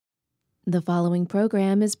The following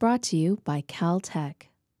program is brought to you by Caltech.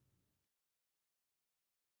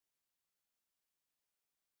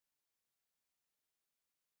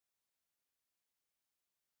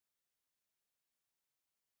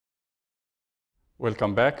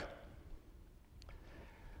 Welcome back.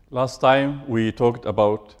 Last time we talked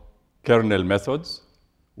about kernel methods,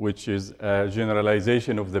 which is a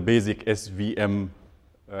generalization of the basic SVM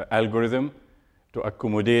algorithm to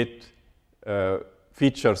accommodate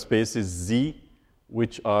feature spaces Z,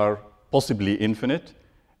 which are possibly infinite,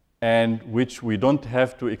 and which we don't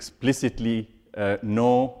have to explicitly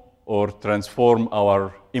know or transform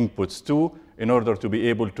our inputs to in order to be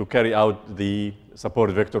able to carry out the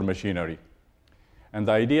support vector machinery. And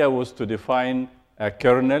the idea was to define a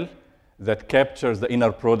kernel that captures the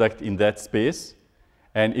inner product in that space.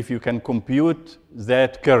 And if you can compute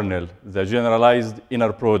that kernel, the generalized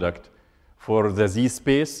inner product, for the Z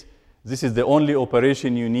space, this is the only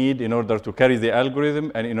operation you need in order to carry the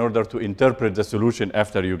algorithm and in order to interpret the solution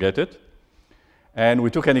after you get it. And we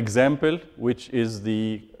took an example, which is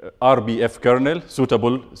the RBF kernel,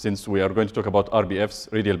 suitable since we are going to talk about RBF's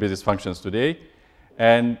radial basis functions today.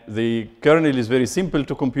 And the kernel is very simple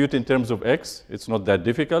to compute in terms of X. It's not that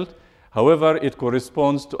difficult. However, it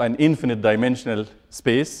corresponds to an infinite dimensional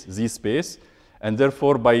space, Z space. And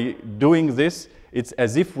therefore, by doing this, it's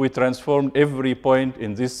as if we transformed every point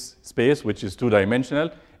in this space, which is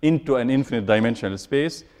two-dimensional, into an infinite dimensional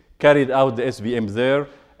space, carried out the SVM there,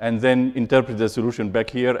 and then interpret the solution back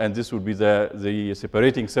here. And this would be the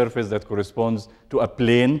separating surface that corresponds to a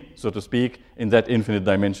plane, so to speak, in that infinite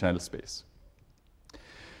dimensional space.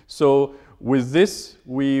 So with this,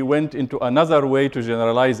 we went into another way to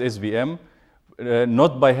generalize SVM,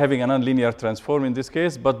 not by having a nonlinear transform in this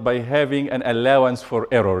case, but by having an allowance for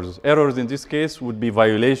errors. Errors in this case would be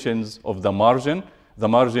violations of the margin. The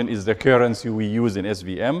margin is the currency we use in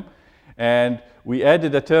SVM. And we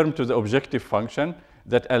added a term to the objective function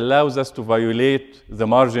that allows us to violate the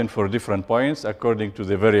margin for different points according to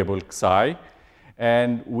the variable xi.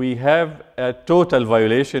 And we have a total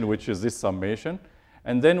violation, which is this summation.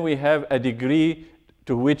 And then we have a degree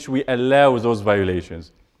to which we allow those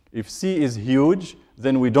violations. If C is huge,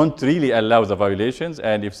 then we don't really allow the violations.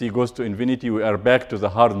 And if C goes to infinity, we are back to the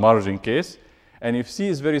hard margin case. And if C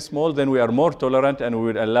is very small, then we are more tolerant and we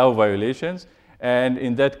would allow violations. And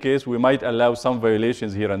in that case, we might allow some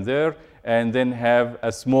violations here and there, and then have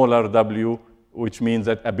a smaller W, which means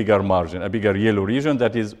that a bigger margin, a bigger yellow region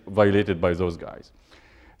that is violated by those guys.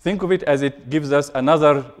 Think of it as it gives us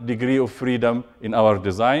another degree of freedom in our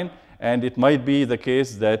design. And it might be the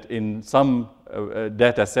case that in some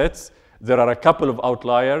data sets, there are a couple of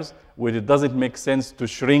outliers where it doesn't make sense to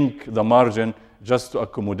shrink the margin just to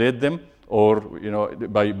accommodate them, or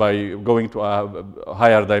by going to a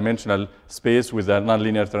higher dimensional space with a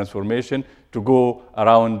nonlinear transformation to go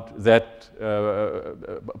around that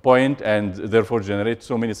point and therefore generate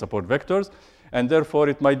so many support vectors. And therefore,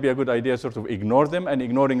 it might be a good idea to sort of ignore them, and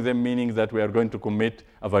ignoring them meaning that we are going to commit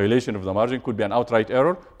a violation of the margin. Could be an outright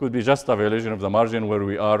error, could be just a violation of the margin where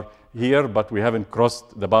we are here, but we haven't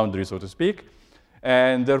crossed the boundary, so to speak.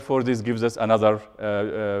 And therefore, this gives us another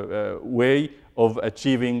way of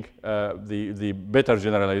achieving the better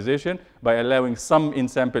generalization by allowing some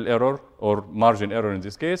in-sample error, or margin error in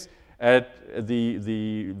this case, at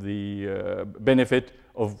the benefit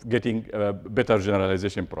of getting better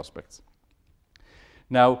generalization prospects.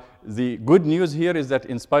 Now, the good news here is that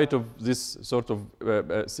in spite of this sort of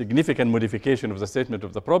significant modification of the statement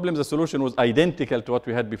of the problem, the solution was identical to what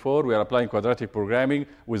we had before. We are applying quadratic programming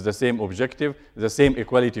with the same objective, the same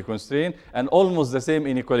equality constraint, and almost the same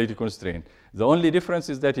inequality constraint. The only difference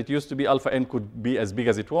is that it used to be alpha n could be as big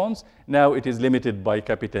as it wants. Now it is limited by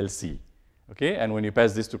capital C. Okay? And when you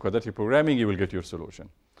pass this to quadratic programming, you will get your solution.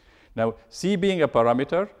 Now, C being a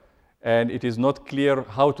parameter, and it is not clear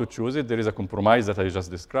how to choose it. There is a compromise that I just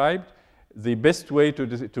described. The best way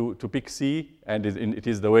to pick C, and it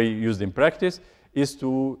is the way used in practice, is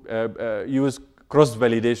to use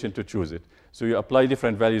cross-validation to choose it. So you apply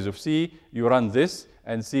different values of C, you run this,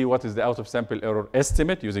 and see what is the out-of-sample error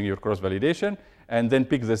estimate using your cross-validation, and then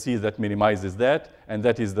pick the C that minimizes that, and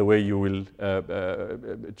that is the way you will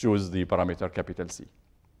choose the parameter capital C.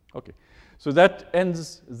 Okay, so that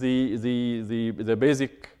ends the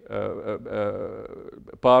basic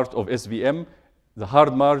part of SVM, the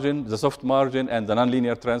hard margin, the soft margin, and the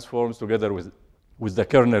nonlinear transforms together with the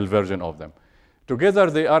kernel version of them. Together,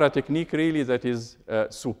 they are a technique really that is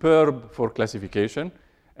superb for classification,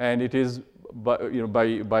 and it is by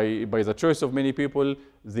the choice of many people,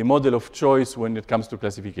 the model of choice when it comes to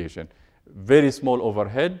classification. Very small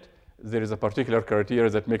overhead, there is a particular criteria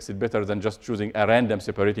that makes it better than just choosing a random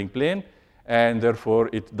separating plane, and therefore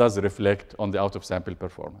it does reflect on the out-of-sample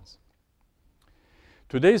performance.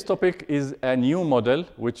 Today's topic is a new model,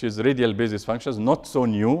 which is radial basis functions. Not so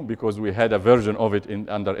new, because we had a version of it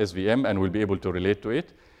under SVM, and we'll be able to relate to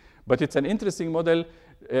it. But it's an interesting model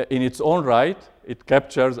in its own right. It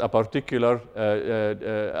captures a particular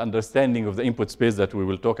understanding of the input space that we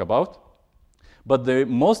will talk about. But the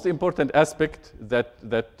most important aspect that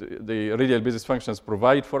the radial basis functions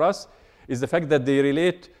provide for us is the fact that they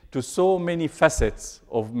relate to so many facets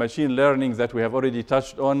of machine learning that we have already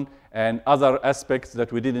touched on, and other aspects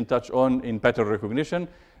that we didn't touch on in pattern recognition,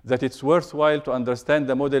 that it's worthwhile to understand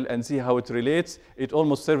the model and see how it relates. It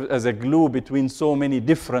almost serves as a glue between so many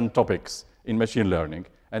different topics in machine learning.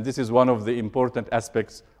 And this is one of the important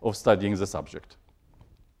aspects of studying the subject.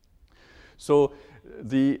 So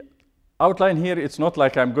the outline here, it's not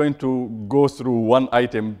like I'm going to go through one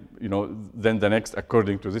item, then the next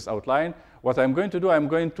according to this outline. What I'm going to do, I'm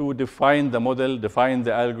going to define the model, define the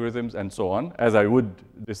algorithms, and so on, as I would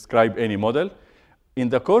describe any model. In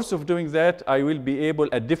the course of doing that, I will be able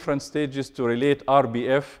at different stages to relate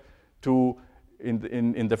RBF to,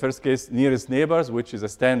 in the first case, nearest neighbors, which is a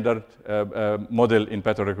standard model in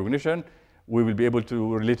pattern recognition. We will be able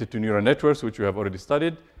to relate it to neural networks, which we have already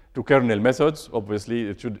studied, to kernel methods. Obviously,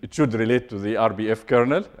 it should relate to the RBF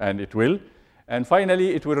kernel, and it will. And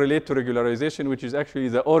finally, it will relate to regularization, which is actually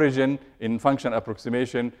the origin in function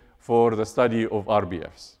approximation for the study of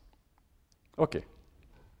RBFs. OK.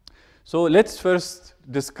 So let's first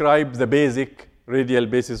describe the basic radial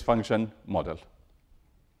basis function model.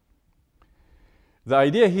 The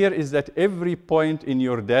idea here is that every point in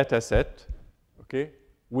your data set,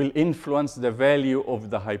 will influence the value of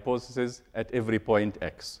the hypothesis at every point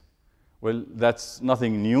x. Well, that's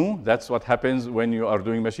nothing new. That's what happens when you are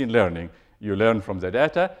doing machine learning. You learn from the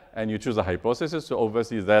data, and you choose a hypothesis. So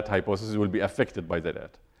obviously, that hypothesis will be affected by the data.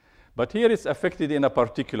 But here, it's affected in a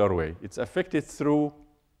particular way. It's affected through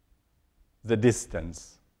the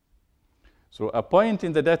distance. So a point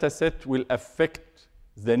in the data set will affect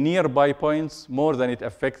the nearby points more than it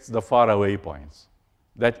affects the faraway points.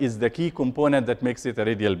 That is the key component that makes it a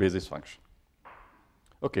radial basis function.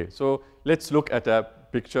 OK, so let's look at a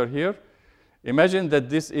picture here. Imagine that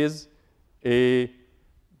this is the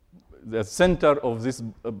center of this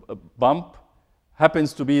bump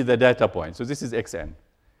happens to be the data point. So this is xn.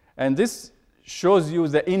 And this shows you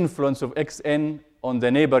the influence of xn on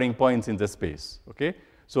the neighboring points in the space.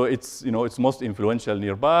 So it's, it's most influential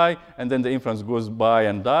nearby, and then the influence goes by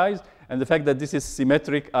and dies. And the fact that this is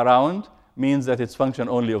symmetric around means that it's function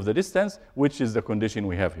only of the distance, which is the condition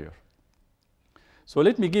we have here. So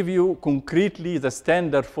let me give you concretely the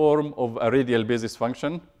standard form of a radial basis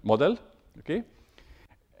function model.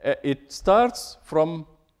 It starts from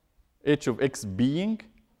h of x being,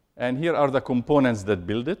 and here are the components that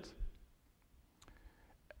build it.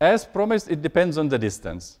 As promised, it depends on the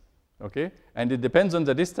distance. And it depends on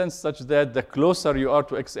the distance such that the closer you are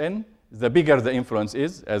to xn, the bigger the influence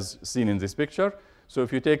is, as seen in this picture. So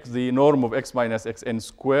if you take the norm of x minus xn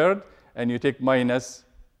squared, and you take minus,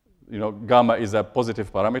 gamma is a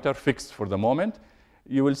positive parameter fixed for the moment,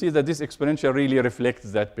 you will see that this exponential really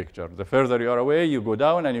reflects that picture. The further you are away, you go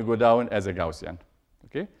down, and you go down as a Gaussian.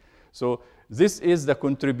 So this is the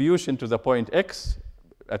contribution to the point x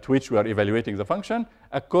at which we are evaluating the function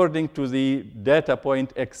according to the data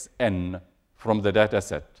point xn from the data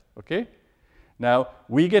set. Now,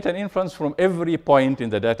 we get an influence from every point in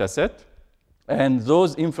the data set, and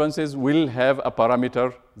those influences will have a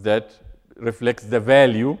parameter that reflects the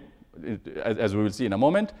value, as we will see in a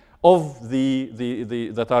moment, of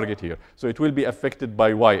the target here. So it will be affected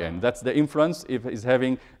by yn. That's the influence if is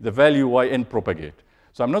having the value yn propagate.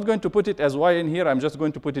 So I'm not going to put it as yn here. I'm just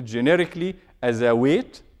going to put it generically as a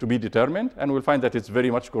weight to be determined. And we'll find that it's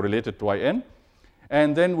very much correlated to yn.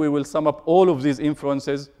 And then we will sum up all of these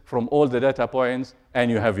influences from all the data points, and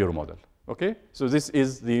you have your model. So this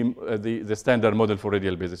is the standard model for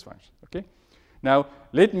radial basis function. Now,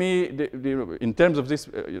 let me, in terms of this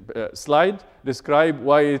slide, describe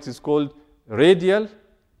why it is called radial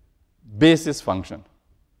basis function.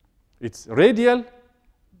 It's radial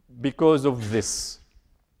because of this.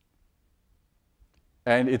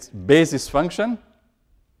 And it's basis function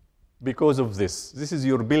because of this. This is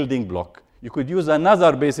your building block. You could use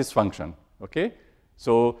another basis function.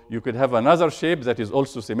 So you could have another shape that is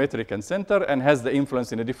also symmetric and center and has the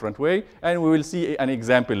influence in a different way. And we will see an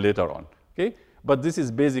example later on. But this is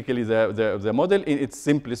basically the model in its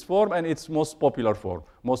simplest form and its most popular form.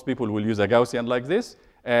 Most people will use a Gaussian like this,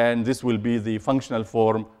 and this will be the functional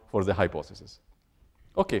form for the hypothesis.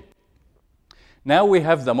 Now we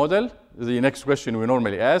have the model. The next question we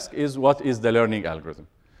normally ask is, what is the learning algorithm?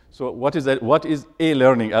 So what is a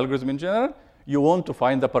learning algorithm in general? You want to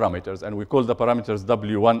find the parameters, and we call the parameters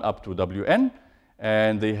W1 up to Wn,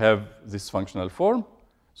 and they have this functional form.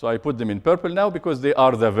 So I put them in purple now because they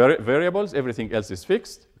are the variables. Everything else is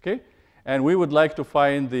fixed, okay? And we would like to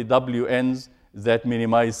find the Wn's that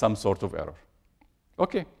minimize some sort of error.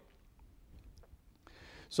 Okay.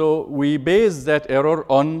 So we base that error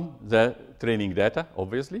on the training data,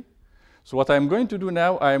 obviously. So what I'm going to do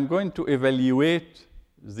now, I'm going to evaluate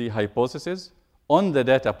the hypothesis on the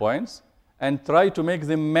data points and try to make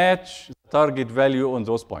them match the target value on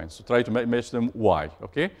those points. So try to match them y,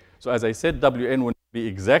 okay? So as I said, Wn will be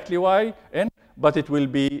exactly yn, but it will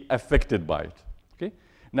be affected by it, okay?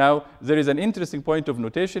 Now, there is an interesting point of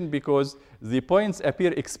notation because the points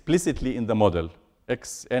appear explicitly in the model.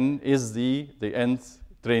 Xn is the nth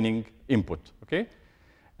training input, okay?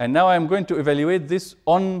 And now I'm going to evaluate this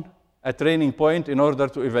on a training point in order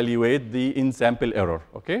to evaluate the in-sample error,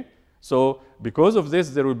 okay? So because of this,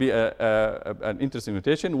 there will be an interesting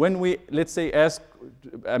notation. When we, let's say, ask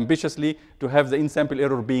ambitiously to have the in-sample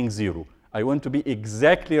error being 0, I want to be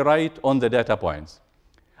exactly right on the data points.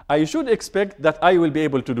 I should expect that I will be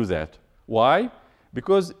able to do that. Why?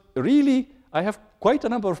 Because really, I have quite a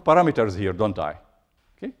number of parameters here, don't I?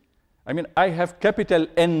 Okay? I mean, I have capital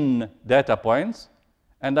N data points,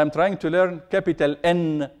 and I'm trying to learn capital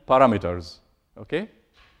N parameters, okay?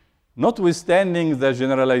 Notwithstanding the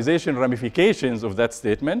generalization ramifications of that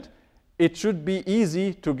statement, it should be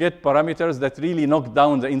easy to get parameters that really knock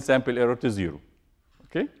down the in-sample error to 0,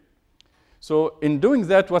 okay? So in doing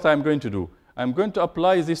that, what I'm going to do, I'm going to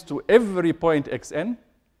apply this to every point xn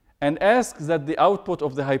and ask that the output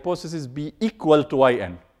of the hypothesis be equal to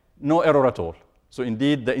yn, no error at all. So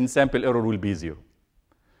indeed, the in-sample error will be 0.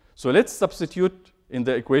 So let's substitute in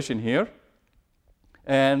the equation here,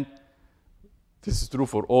 and this is true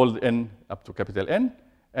for all n up to capital N,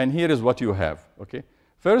 and here is what you have, okay?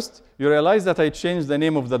 First, you realize that I changed the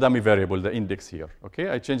name of the dummy variable, the index here, okay?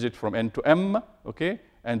 I changed it from n to m, okay?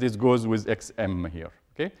 And this goes with xm here,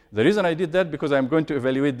 okay? The reason I did that because I'm going to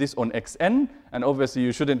evaluate this on xn, and obviously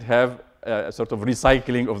you shouldn't have a sort of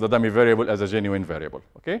recycling of the dummy variable as a genuine variable,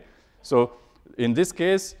 okay? So in this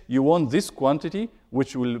case, you want this quantity,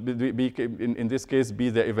 which will be in this case, be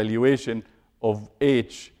the evaluation of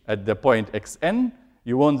h at the point xn.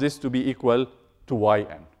 You want this to be equal to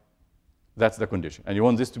yn. That's the condition. And you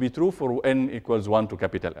want this to be true for n equals 1 to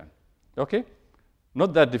capital N. Okay?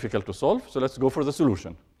 Not that difficult to solve, so let's go for the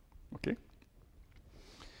solution. Okay?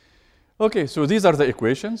 Okay, so these are the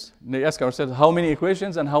equations. They ask ourselves how many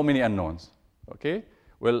equations and how many unknowns. Okay?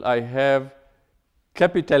 Well, I have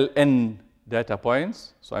capital N data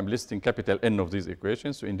points, so I'm listing capital N of these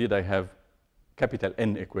equations. So indeed, I have capital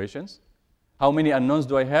N equations. How many unknowns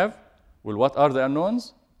do I have? Well, what are the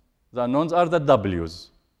unknowns? The unknowns are the W's.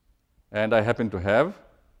 And I happen to have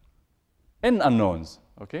N unknowns.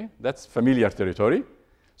 Okay? That's familiar territory.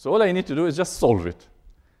 So all I need to do is just solve it.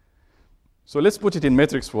 So let's put it in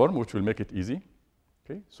matrix form, which will make it easy.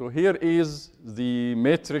 Okay? So here is the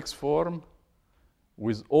matrix form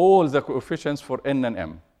with all the coefficients for n and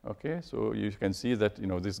m. Okay? So you can see that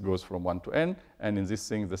this goes from 1 to n, and in this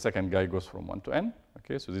thing, the second guy goes from 1 to n.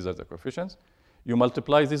 Okay? So these are the coefficients. You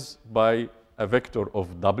multiply this by a vector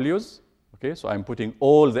of w's. Okay? So I'm putting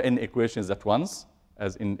all the n equations at once,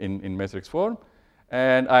 as in matrix form.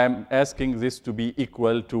 And I'm asking this to be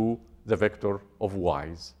equal to the vector of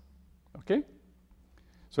y's. Okay?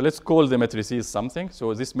 So let's call the matrices something.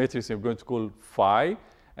 So this matrix I'm going to call phi.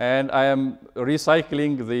 And I am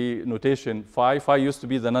recycling the notation phi. Phi used to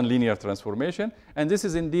be the nonlinear transformation. And this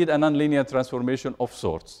is indeed a nonlinear transformation of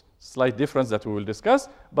sorts. Slight difference that we will discuss,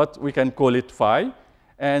 but we can call it phi.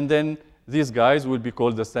 And then these guys will be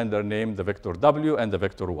called the standard name, the vector w and the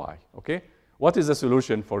vector y. Okay? What is the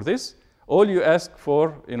solution for this? All you ask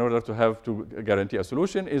for in order to have to guarantee a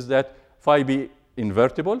solution is that phi be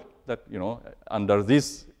invertible, that under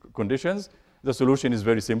these conditions, the solution is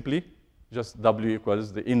very simply just w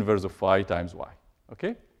equals the inverse of phi times y.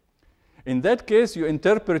 Okay? In that case, you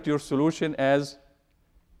interpret your solution as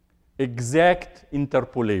exact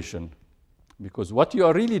interpolation, because what you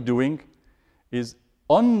are really doing is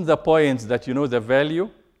on the points that you know the value,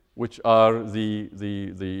 which are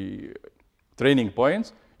the training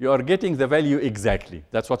points, you are getting the value exactly.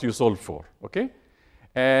 That's what you solve for, okay?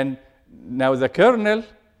 And now the kernel,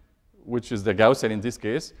 which is the Gaussian in this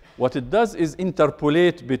case, what it does is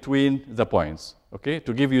interpolate between the points, okay,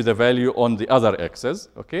 to give you the value on the other x's,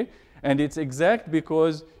 okay? And it's exact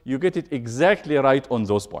because you get it exactly right on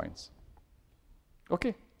those points.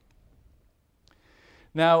 Okay.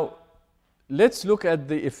 Now, let's look at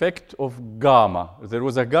the effect of gamma. There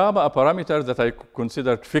was a gamma, a parameter that I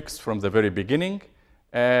considered fixed from the very beginning,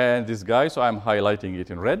 and this guy, so I'm highlighting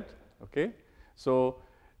it in red, okay? So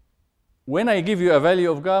when I give you a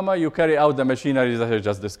value of gamma, you carry out the machinery that I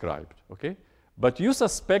just described, okay? But you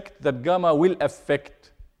suspect that gamma will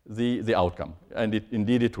affect the outcome, and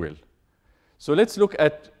indeed it will. So let's look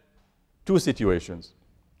at two situations.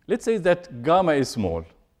 Let's say that gamma is small.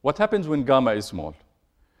 What happens when gamma is small?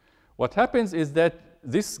 What happens is that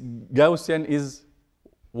this Gaussian is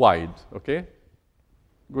wide, okay?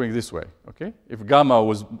 Going this way, okay? If gamma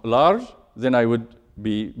was large, then I would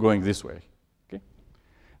be going this way, okay?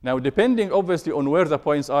 Now, depending obviously on where the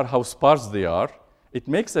points are, how sparse they are, it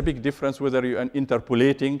makes a big difference whether you are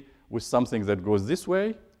interpolating with something that goes this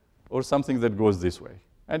way or something that goes this way.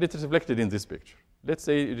 And it's reflected in this picture. Let's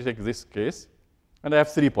say you take this case, and I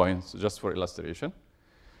have 3 points just for illustration.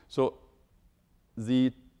 So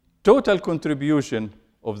the total contribution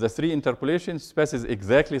of the 3 interpolations passes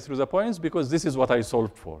exactly through the points because this is what I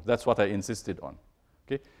solved for. That's what I insisted on.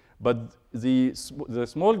 Okay? But the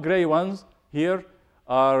small gray ones here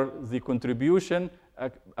are the contribution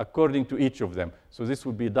according to each of them. So this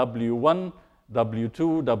would be W1,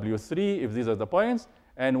 W2, W3, if these are the points.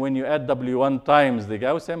 And when you add W1 times the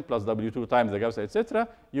Gaussian plus W2 times the Gaussian, etc.,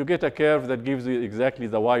 you get a curve that gives you exactly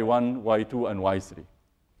the Y1, Y2, and Y3.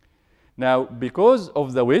 Now, because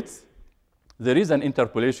of the width, there is an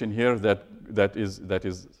interpolation here that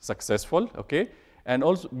is successful, okay? And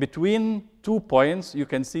also between 2 points, you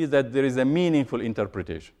can see that there is a meaningful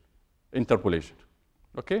interpolation,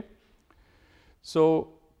 okay? So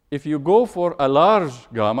if you go for a large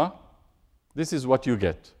gamma, this is what you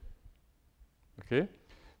get, okay?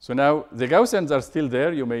 So now the Gaussians are still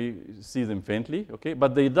there. You may see them faintly, okay?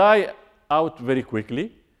 But they die out very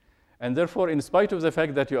quickly. And therefore, in spite of the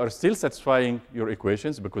fact that you are still satisfying your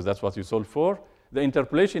equations, because that's what you solved for, the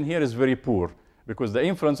interpolation here is very poor, because the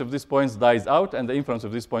inference of these points dies out, and the inference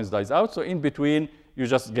of these points dies out. So in between, you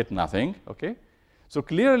just get nothing, okay? So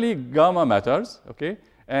clearly, gamma matters, okay?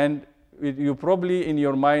 And you probably, in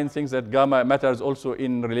your mind, think that gamma matters also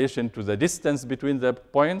in relation to the distance between the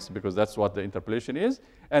points, because that's what the interpolation is.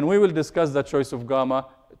 And we will discuss the choice of gamma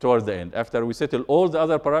toward the end. After we settle all the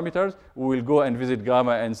other parameters, we will go and visit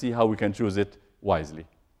gamma and see how we can choose it wisely.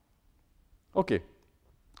 Okay.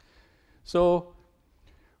 So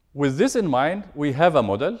with this in mind, we have a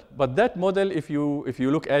model. But that model, if you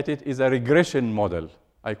look at it, is a regression model.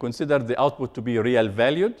 I consider the output to be real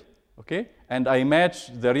valued, okay? And I match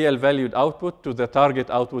the real valued output to the target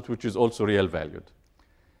output, which is also real valued.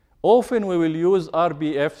 Often, we will use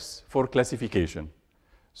RBFs for classification.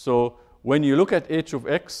 So when you look at h of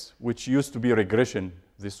x, which used to be regression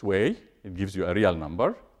this way, it gives you a real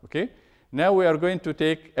number, okay? Now we are going to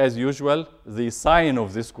take, as usual, the sign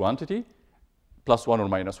of this quantity, +1 or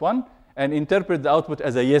 -1, and interpret the output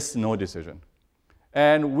as a yes-no decision.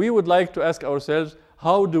 And we would like to ask ourselves,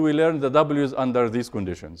 how do we learn the w's under these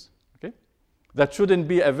conditions? Okay? That shouldn't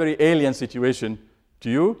be a very alien situation to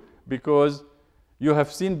you, because you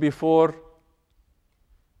have seen before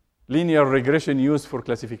linear regression used for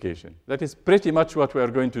classification. That is pretty much what we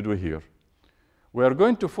are going to do here. We are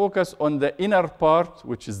going to focus on the inner part,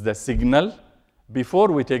 which is the signal, before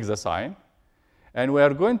we take the sign. And we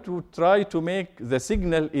are going to try to make the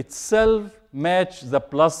signal itself match the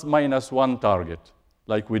 +-1 target,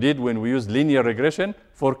 like we did when we used linear regression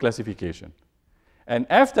for classification. And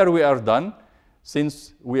after we are done,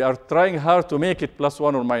 since we are trying hard to make it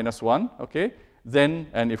 +1 or -1, okay, then,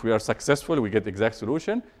 and if we are successful, we get the exact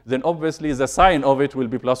solution, then obviously the sign of it will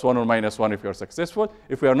be +1 or -1 if we are successful.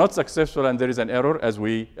 If we are not successful and there is an error, as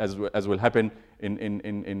will happen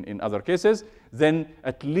in other cases, then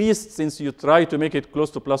at least since you try to make it close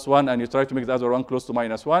to +1 and you try to make the other one close to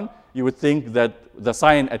 -1, you would think that the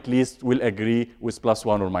sign at least will agree with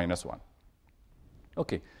 +1 or -1.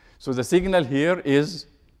 Okay, so the signal here is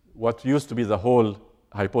what used to be the whole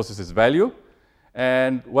hypothesis value.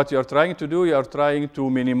 And what you're trying to do, you're trying to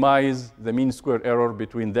minimize the mean square error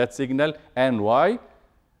between that signal and y,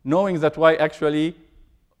 knowing that y actually,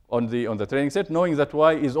 on the training set, knowing that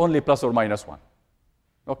y is only +or -1.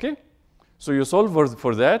 Okay? So you solve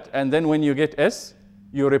for that, and then when you get s,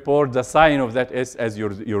 you report the sign of that s as your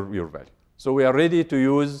value. So we are ready to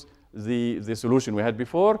use the solution we had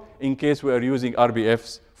before in case we are using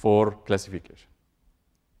RBFs for classification.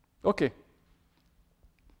 Okay.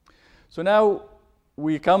 So now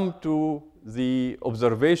we come to the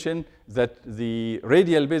observation that the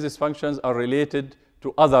radial basis functions are related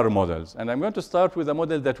to other models. And I'm going to start with a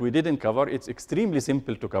model that we didn't cover. It's extremely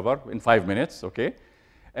simple to cover in 5 minutes, okay?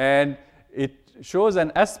 And it shows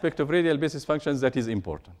an aspect of radial basis functions that is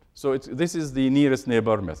important. So this is the nearest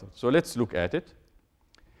neighbor method. So let's look at it.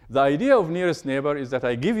 The idea of nearest neighbor is that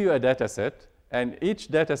I give you a data set, and each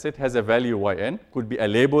data set has a value yn. Could be a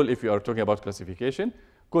label if you are talking about classification.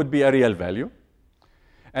 Could be a real value.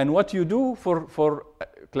 And what you do for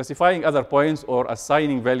classifying other points or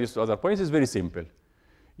assigning values to other points is very simple.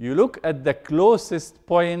 You look at the closest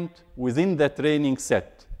point within the training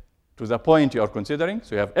set to the point you are considering.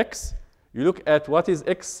 So you have x. You look at what is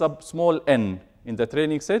x sub small n in the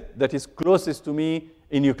training set that is closest to me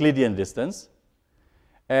in Euclidean distance.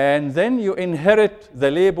 And then you inherit the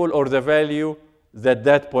label or the value that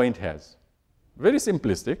that point has. Very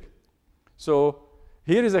simplistic. So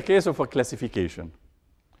here is a case of a classification.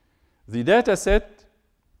 The data set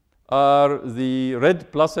are the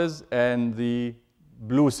red pluses and the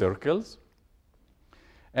blue circles.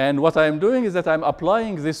 And what I'm doing is that I'm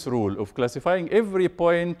applying this rule of classifying every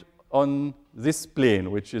point on this plane,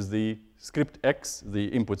 which is the script x, the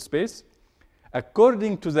input space,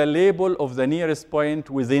 according to the label of the nearest point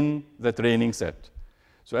within the training set.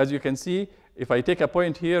 So as you can see, if I take a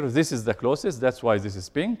point here, this is the closest. That's why this is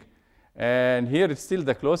pink. And here it's still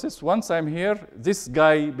the closest. Once I'm here, this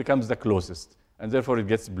guy becomes the closest, and therefore it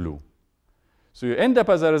gets blue. So you end up,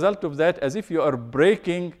 as a result of that, as if you are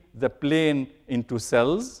breaking the plane into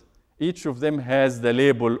cells. Each of them has the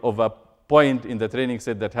label of a point in the training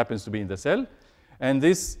set that happens to be in the cell. And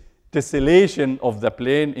this tessellation of the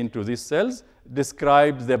plane into these cells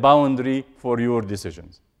describes the boundary for your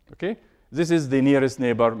decisions. Okay? This is the nearest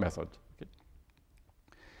neighbor method. Okay?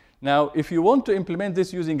 Now, if you want to implement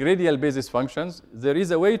this using radial basis functions, there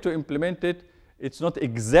is a way to implement it. It's not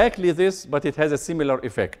exactly this, but it has a similar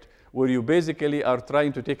effect, where you basically are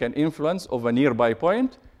trying to take an influence of a nearby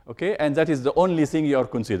point, okay? And that is the only thing you are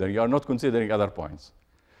considering. You are not considering other points.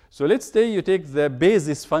 So let's say you take the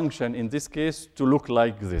basis function in this case to look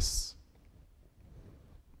like this.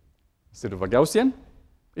 Instead of a Gaussian,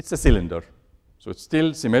 it's a cylinder. So it's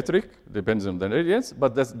still symmetric, depends on the radius,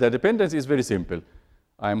 but the dependence is very simple.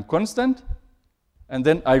 I'm constant, and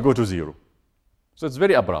then I go to 0. So it's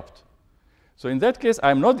very abrupt. So in that case,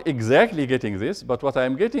 I'm not exactly getting this, but what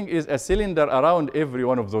I'm getting is a cylinder around every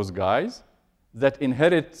one of those guys that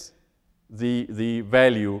inherits the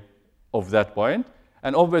value of that point.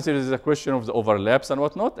 And obviously, there is a question of the overlaps and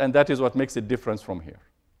whatnot, and that is what makes it different from here.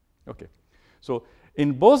 Okay. So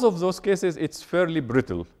in both of those cases, it's fairly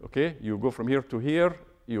brittle. Okay. You go from here to here,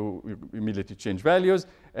 you immediately change values,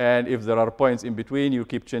 and if there are points in between, you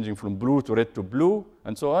keep changing from blue to red to blue,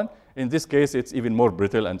 and so on. In this case, it's even more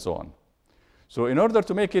brittle, and so on. So in order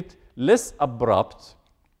to make it less abrupt,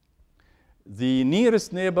 the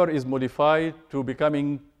nearest neighbor is modified to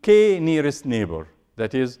becoming k nearest neighbor.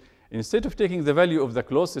 That is, instead of taking the value of the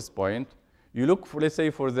closest point, you look for, let's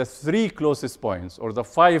say, for the 3 closest points, or the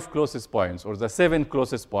 5 closest points, or the 7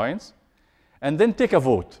 closest points, and then take a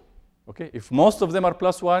vote. Okay? If most of them are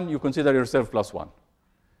 +1, you consider yourself +1.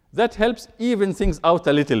 That helps even things out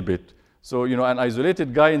a little bit. So, you know, an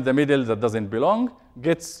isolated guy in the middle that doesn't belong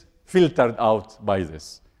gets filtered out by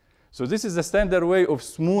this. So this is the standard way of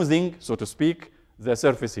smoothing, so to speak, the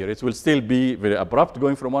surface here. It will still be very abrupt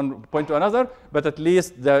going from one point to another, but at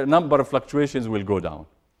least the number of fluctuations will go down.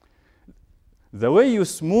 The way you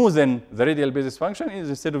smoothen the radial basis function is,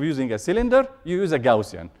 instead of using a cylinder, you use a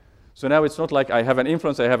Gaussian. So now it's not like I have an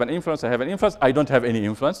influence, I have an influence, I have an influence, I don't have any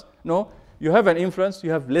influence. No, you have an influence,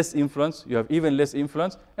 you have less influence, you have even less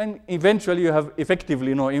influence, and eventually you have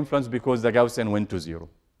effectively no influence because the Gaussian went to 0.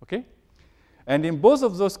 Okay? And in both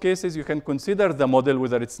of those cases, you can consider the model,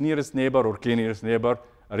 whether it's nearest neighbor or k nearest neighbor,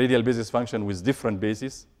 a radial basis function with different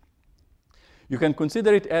bases. You can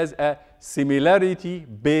consider it as a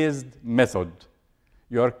similarity-based method.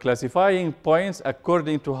 You are classifying points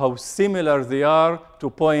according to how similar they are to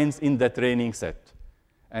points in the training set.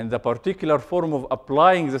 And the particular form of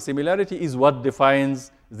applying the similarity is what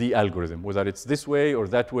defines the algorithm, whether it's this way or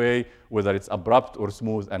that way, whether it's abrupt or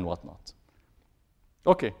smooth and whatnot.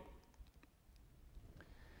 Okay.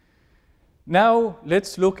 Now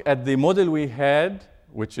let's look at the model we had,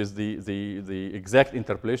 which is the exact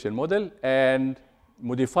interpolation model, and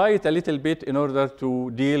modify it a little bit in order to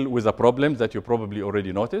deal with a problem that you probably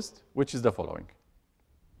already noticed, which is the following.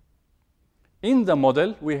 In the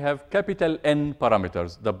model, we have capital N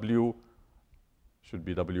parameters. W should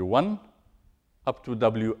be W1 up to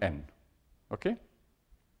Wn. Okay?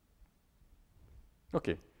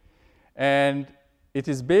 Okay. And it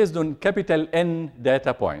is based on capital N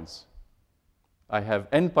data points. I have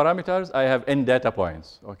N parameters, I have N data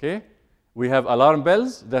points, okay? We have alarm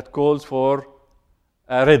bells that calls for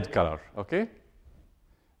a red color, okay?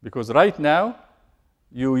 Because right now,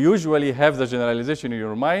 you usually have the generalization in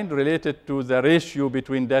your mind related to the ratio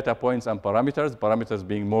between data points and parameters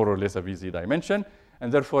being more or less a VZ dimension.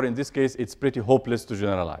 And therefore, in this case, it's pretty hopeless to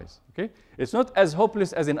generalize. Okay? It's not as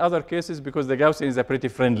hopeless as in other cases because the Gaussian is a pretty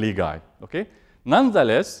friendly guy. Okay?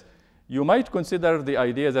 Nonetheless, you might consider the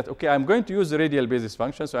idea that, okay, I'm going to use the radial basis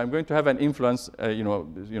function, so I'm going to have an influence,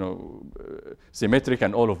 symmetric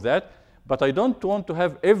and all of that, but I don't want to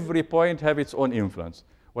have every point have its own influence.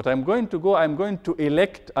 What I'm going to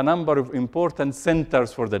elect a number of important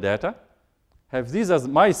centers for the data, have these as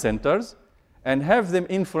my centers, and have them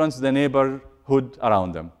influence the neighborhood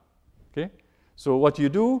around them. Okay? So what you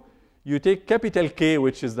do, you take capital K,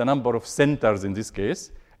 which is the number of centers in this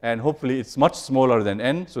case, and hopefully it's much smaller than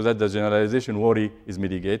n, so that the generalization worry is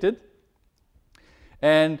mitigated.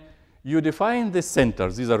 And you define the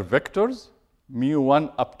centers. These are vectors,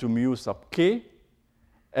 mu1 up to mu sub k,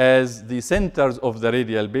 as the centers of the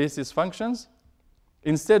radial basis functions,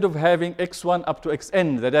 instead of having x1 up to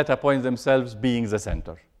xn, the data points themselves being the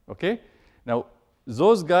center. Okay? Now,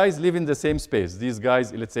 those guys live in the same space. These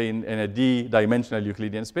guys, let's say in a d-dimensional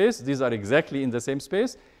Euclidean space, these are exactly in the same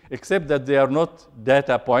space, except that they are not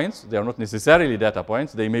data points. They are not necessarily data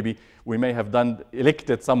points. We may have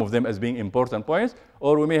elected some of them as being important points,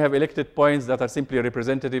 or we may have elected points that are simply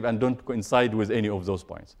representative and don't coincide with any of those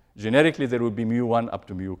points. Generically, there would be mu1 up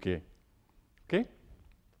to mu k. Okay?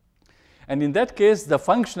 And in that case, the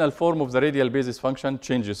functional form of the radial basis function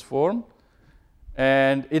changes form,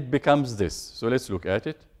 and it becomes this. So let's look at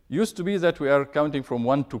it. Used to be that we are counting from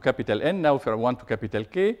 1 to capital N, now from 1 to capital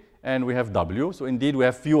K, and we have W. So indeed, we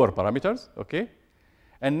have fewer parameters. Okay?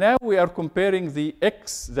 And now we are comparing the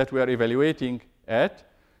x that we are evaluating at,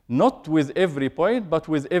 not with every point, but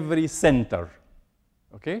with every center.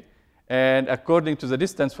 Okay? And according to the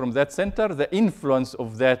distance from that center, the influence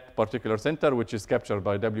of that particular center, which is captured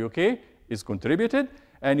by WK, is contributed.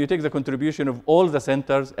 And you take the contribution of all the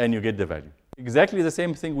centers, and you get the value. Exactly the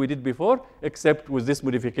same thing we did before, except with this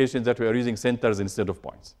modification that we are using centers instead of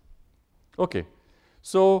points. Okay.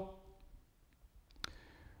 So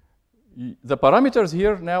the parameters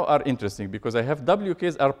here now are interesting because I have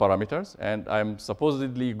WKs are parameters, and I'm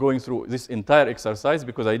supposedly going through this entire exercise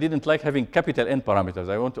because I didn't like having capital N parameters.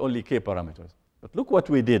 I want only K parameters. But look what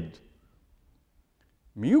we did.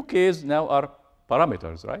 Mu Ks now are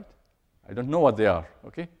parameters, right? I don't know what they are,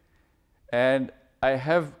 okay? And I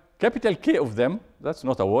have capital K of them. That's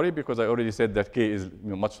not a worry because I already said that K is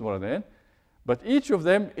much smaller than N. But each of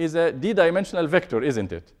them is a d-dimensional vector,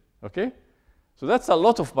 isn't it? Okay? So that's a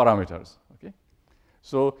lot of parameters. Okay?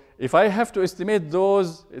 So if I have to estimate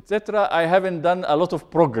those, etc., I haven't done a lot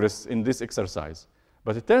of progress in this exercise.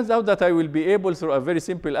 But it turns out that I will be able, through a very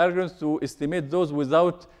simple algorithm, to estimate those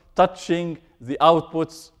without touching the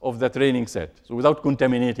outputs of the training set. So without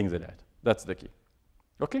contaminating the data. That's the key.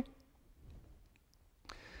 Okay?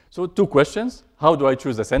 So 2 questions. How do I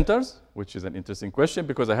choose the centers? Which is an interesting question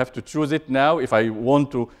because I have to choose it now. If I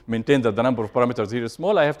want to maintain that the number of parameters here is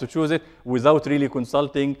small, I have to choose it without really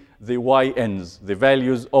consulting the YNs, the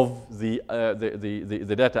values of the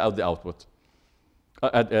data out the output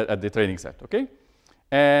at the training set. Okay?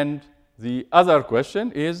 And the other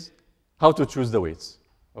question is how to choose the weights.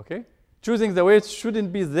 Okay? Choosing the weights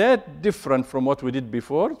shouldn't be that different from what we did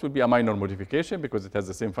before. It would be a minor modification because it has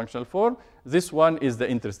the same functional form. This one is the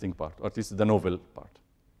interesting part, or at least the novel part.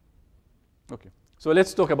 Okay, so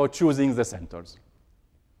let's talk about choosing the centers.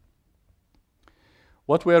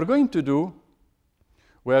 What we are going to do,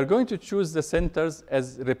 we are going to choose the centers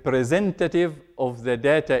as representative of the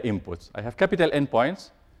data inputs. I have capital N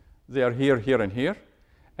points. They are here, here, and here.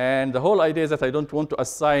 And the whole idea is that I don't want to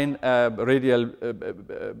assign a radial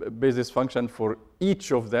basis function for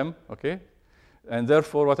each of them, okay? And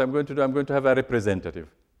therefore, what I'm going to do, I'm going to have a representative.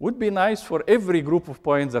 Would be nice for every group of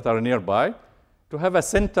points that are nearby to have a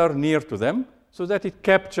center near to them so that it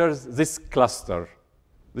captures this cluster.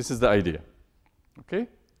 This is the idea, okay?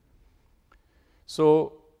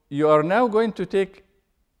 So you are now going to take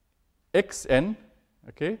xn,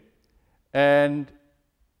 okay, and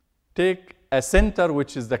take a center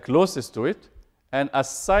which is the closest to it and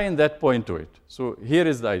assign that point to it. So here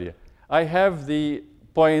is the idea. I have the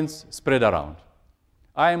points spread around.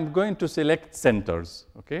 I am going to select centers,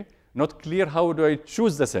 okay? Not clear how do I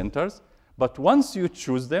choose the centers, but once you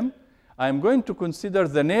choose them, I'm going to consider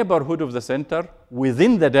the neighborhood of the center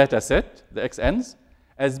within the data set, the xn's,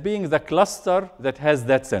 as being the cluster that has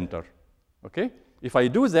that center, okay? If I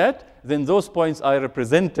do that, then those points are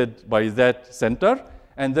represented by that center,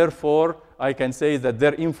 and therefore, I can say that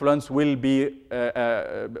their influence will be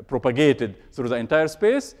propagated through the entire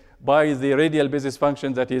space by the radial basis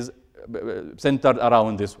function that is centered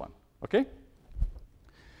around this one. Okay?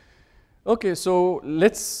 Okay, so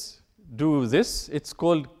let's do this. It's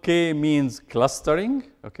called k-means clustering,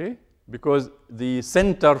 okay? Because the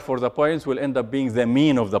center for the points will end up being the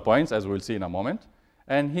mean of the points, as we'll see in a moment.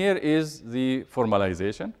 And here is the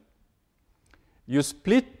formalization. You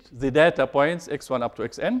split the data points, x1 up to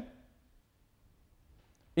xn,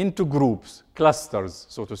 into groups, clusters,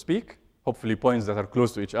 so to speak, hopefully points that are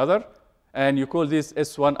close to each other. And you call this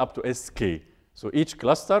S1 up to Sk. So each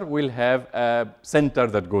cluster will have a center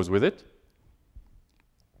that goes with it.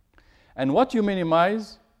 And what you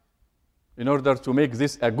minimize in order to make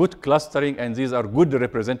this a good clustering, and these are good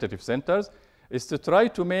representative centers, is to try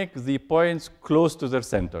to make the points close to their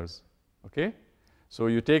centers, okay? So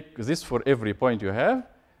you take this for every point you have,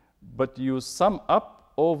 but you sum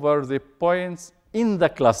up over the points in the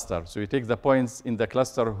cluster. So you take the points in the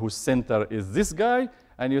cluster whose center is this guy,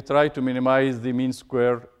 and you try to minimize the mean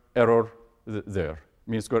square error there.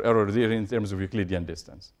 Mean square error there in terms of Euclidean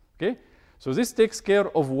distance, okay? So this takes care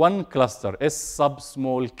of one cluster, S sub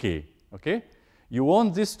small k, okay? You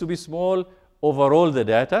want this to be small over all the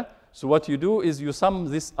data. So what you do is you sum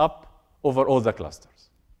this up over all the clusters.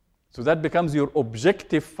 So that becomes your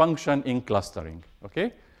objective function in clustering,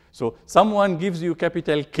 okay? So someone gives you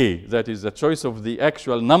capital K, that is the choice of the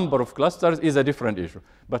actual number of clusters is a different issue.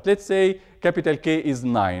 But let's say capital K is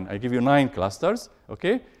 9. I give you 9 clusters,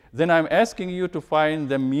 okay? Then I'm asking you to find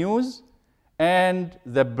the mu's and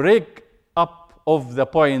the break up of the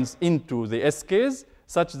points into the SKs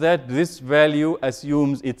such that this value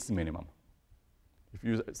assumes its minimum. If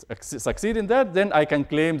you succeed in that, then I can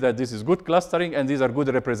claim that this is good clustering and these are good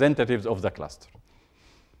representatives of the cluster.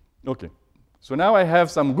 Okay, so now I have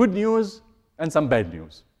some good news and some bad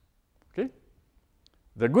news, okay?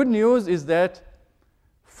 The good news is that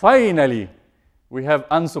finally we have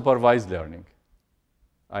unsupervised learning.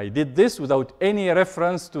 I did this without any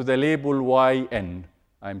reference to the label yn.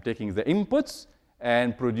 I'm taking the inputs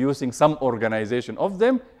and producing some organization of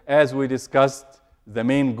them, as we discussed the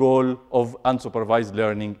main goal of unsupervised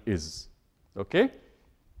learning is, okay?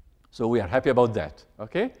 So we are happy about that,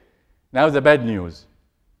 okay? Now the bad news.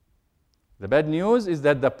 The bad news is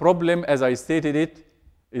that the problem, as I stated it,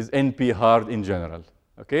 is NP hard in general,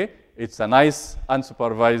 okay? It's a nice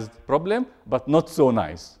unsupervised problem, but not so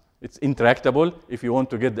nice. It's intractable if you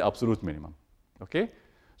want to get the absolute minimum, okay?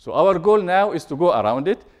 So our goal now is to go around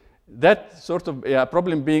it. That sort of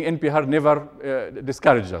problem being NP hard never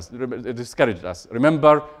discouraged us.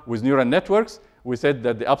 Remember, with neural networks, we said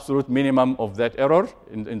that the absolute minimum of that error,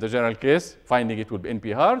 in the general case, finding it would be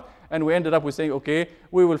NP hard. And we ended up with saying, okay,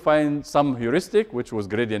 we will find some heuristic, which was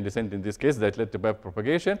gradient descent in this case, that led to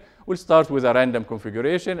backpropagation. We'll start with a random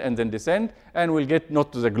configuration and then descend, and we'll get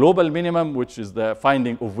not to the global minimum, which is the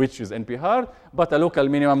finding of which is NP hard, but a local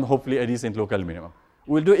minimum, hopefully a decent local minimum.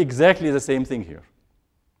 We'll do exactly the same thing here.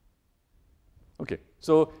 Okay,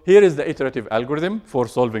 so here is the iterative algorithm for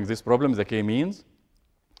solving this problem, the k-means,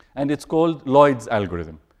 and it's called Lloyd's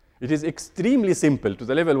algorithm. It is extremely simple to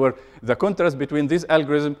the level where the contrast between this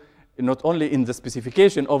algorithm, not only in the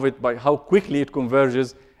specification of it, but how quickly it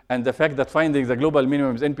converges, and the fact that finding the global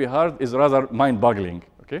minimum is NP hard is rather mind-boggling,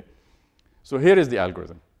 okay? So here is the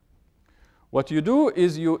algorithm. What you do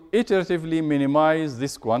is you iteratively minimize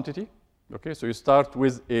this quantity, okay? So you start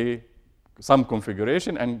with some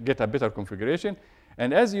configuration and get a better configuration.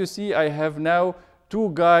 And as you see, I have now two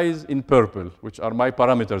guys in purple, which are my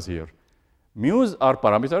parameters here. Mu's are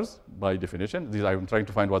parameters by definition. These I'm trying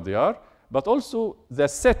to find what they are. But also the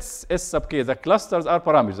sets S sub k, the clusters are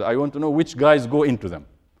parameters. I want to know which guys go into them.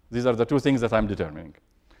 These are the two things that I'm determining.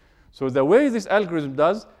 So the way this algorithm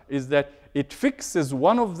does is that it fixes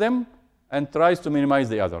one of them and tries to minimize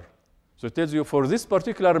the other. So it tells you for this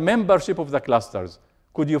particular membership of the clusters,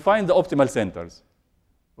 could you find the optimal centers?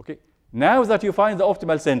 Okay. Now that you find the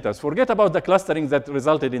optimal centers, forget about the clustering that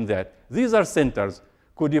resulted in that. These are centers.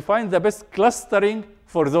 Could you find the best clustering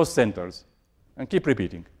for those centers? And keep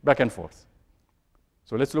repeating, back and forth.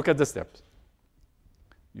 So let's look at the steps.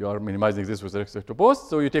 You are minimizing this with respect to both,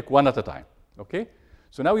 so you take one at a time. Okay?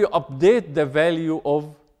 So now you update the value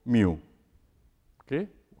of mu. Okay?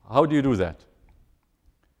 How do you do that?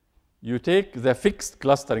 You take the fixed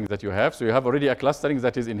clustering that you have. So you have already a clustering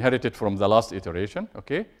that is inherited from the last iteration.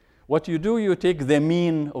 Okay? What you do, you take the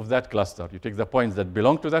mean of that cluster. You take the points that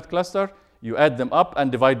belong to that cluster, you add them up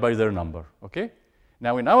and divide by their number. Okay?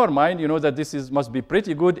 Now in our mind, you know that this must be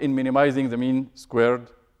pretty good in minimizing the mean squared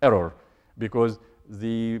error, because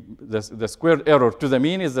the squared error to the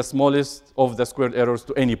mean is the smallest of the squared errors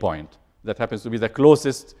to any point. That happens to be the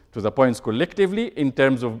closest to the points collectively in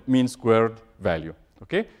terms of mean squared value.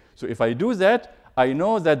 Okay? So if I do that, I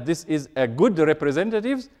know that this is a good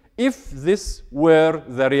representative if this were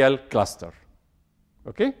the real cluster.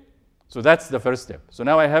 Okay? So that's the first step. So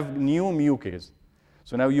now I have new mu k's.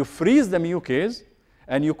 So now you freeze the mu k's,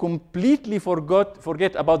 and you completely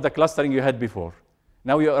forget about the clustering you had before.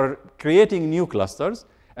 Now you are creating new clusters,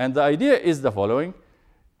 and the idea is the following.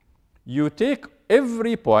 You take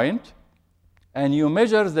every point, and you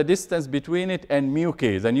measure the distance between it and mu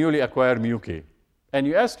k, the newly acquired mu k. And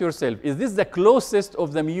you ask yourself, is this the closest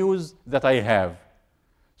of the mu's that I have?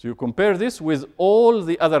 So you compare this with all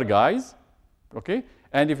the other guys, okay?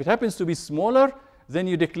 And if it happens to be smaller, then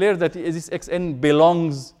you declare that this xn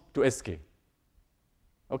belongs to sk.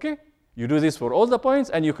 Okay? You do this for all the points,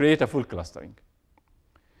 and you create a full clustering.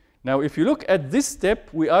 Now, if you look at this step,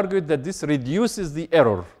 we argued that this reduces the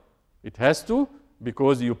error. It has to,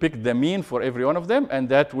 because you pick the mean for every one of them, and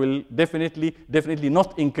that will definitely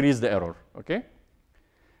not increase the error. Okay?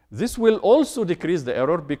 This will also decrease the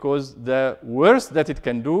error, because the worst that it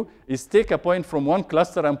can do is take a point from one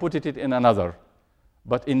cluster and put it in another.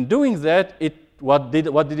 But in doing that, what did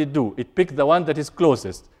it do? It picked the one that is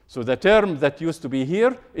closest. So the term that used to be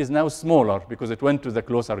here is now smaller because it went to the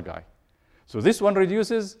closer guy. So this one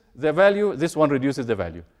reduces the value, this one reduces the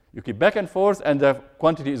value. You keep back and forth, and the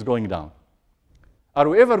quantity is going down. Are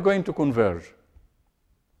we ever going to converge?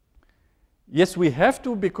 Yes, we have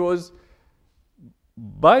to, because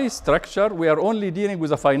by structure, we are only dealing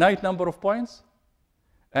with a finite number of points,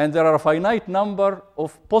 and there are a finite number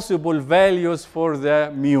of possible values for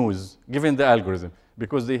the mu's, given the algorithm,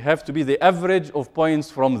 because they have to be the average of points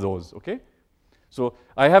from those, okay? So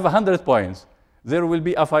I have 100 points. There will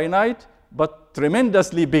be a finite but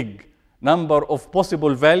tremendously big number of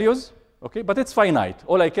possible values, okay? But it's finite.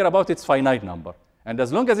 All I care about is finite number. And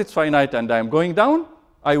as long as it's finite and I'm going down,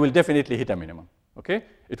 I will definitely hit a minimum, okay?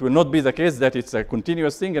 It will not be the case that it's a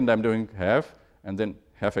continuous thing and I'm doing half, and then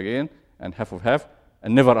half again, and half of half,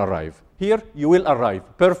 and never arrive. Here, you will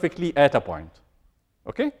arrive perfectly at a point,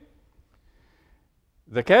 okay?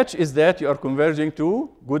 The catch is that you are converging to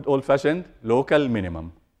good old-fashioned local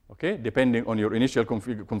minimum, okay? Depending on your initial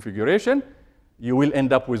configuration, you will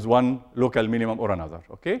end up with one local minimum or another,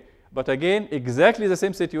 okay? But again, exactly the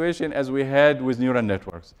same situation as we had with neural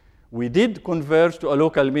networks. We did converge to a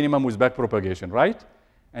local minimum with backpropagation, right?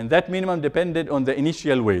 And that minimum depended on the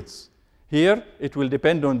initial weights. Here, it will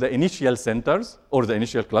depend on the initial centers or the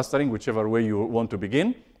initial clustering, whichever way you want to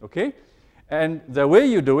begin, okay? And the way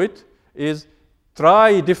you do it is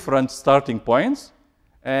try different starting points,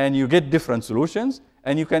 and you get different solutions,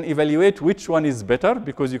 and you can evaluate which one is better,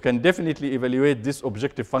 because you can definitely evaluate this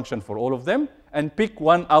objective function for all of them, and pick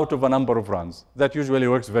one out of a number of runs. That usually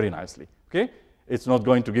works very nicely, okay? It's not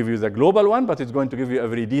going to give you the global one, but it's going to give you a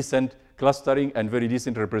very decent clustering and very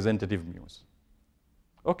decent representative mu's.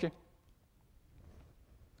 Okay.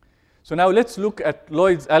 So now let's look at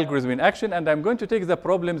Lloyd's algorithm in action, and I'm going to take the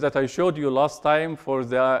problems that I showed you last time for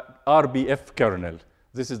the RBF kernel.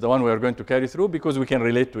 This is the one we are going to carry through because we can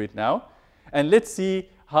relate to it now. And let's see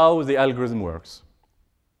how the algorithm works.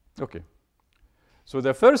 Okay. So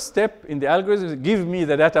the first step in the algorithm is give me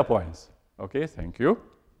the data points. Okay, thank you.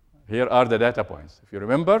 Here are the data points. If you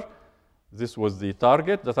remember, this was the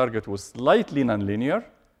target. The target was slightly nonlinear.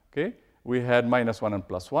 Okay, we had -1 and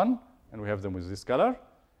 +1, and we have them with this color.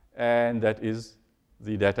 And that is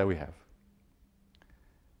the data we have.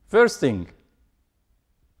 First thing,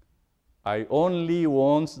 I only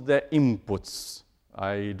want the inputs.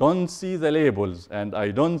 I don't see the labels, and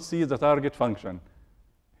I don't see the target function.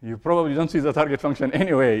 You probably don't see the target function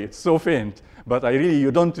anyway. It's so faint. But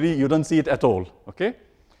you don't see it at all. Okay?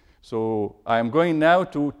 So I'm going now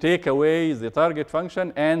to take away the target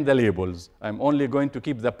function and the labels. I'm only going to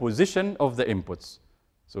keep the position of the inputs.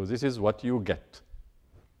 So this is what you get.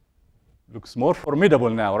 Looks more formidable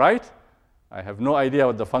now, right? I have no idea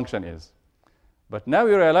what the function is. But now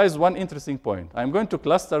you realize one interesting point. I'm going to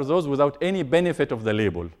cluster those without any benefit of the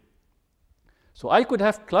label. So I could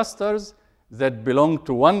have clusters that belong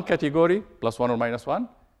to one category, +1 or -1,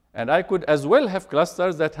 and I could as well have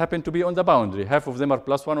clusters that happen to be on the boundary. Half of them are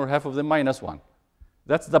 +1 or half of them -1.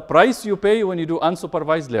 That's the price you pay when you do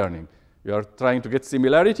unsupervised learning. You are trying to get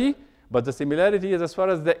similarity, but the similarity is as far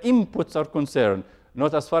as the inputs are concerned,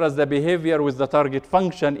 not as far as the behavior with the target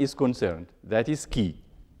function is concerned. That is key.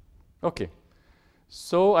 Okay.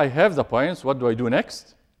 So I have the points. What do I do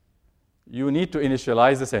next? You need to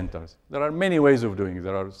initialize the centers. There are many ways of doing it.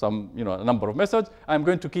 There are a number of methods. I'm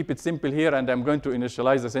going to keep it simple here, and I'm going to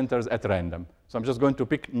initialize the centers at random. So I'm just going to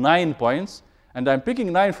pick 9 points, and I'm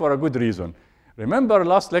picking 9 for a good reason. Remember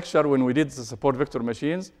last lecture when we did the support vector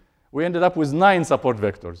machines, we ended up with 9 support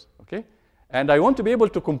vectors, okay? And I want to be able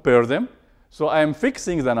to compare them. So I am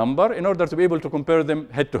fixing the number in order to be able to compare them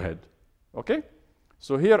head to head. Okay?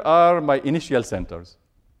 So here are my initial centers.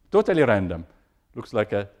 Totally random. Looks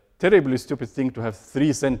like a terribly stupid thing to have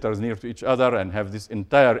 3 centers near to each other and have this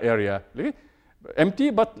entire area empty,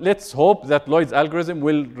 but let's hope that Lloyd's algorithm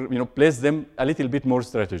will place them a little bit more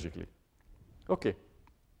strategically. Okay.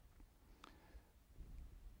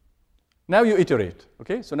 Now you iterate.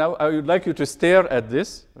 Okay? So now I would like you to stare at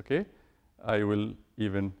this. Okay? I will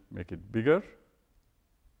even make it bigger.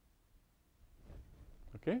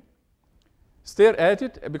 Okay? Stare at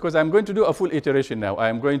it because I'm going to do a full iteration now. I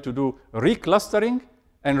am going to do reclustering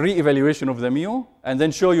and re-evaluation of the mu and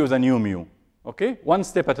then show you the new mu. Okay? One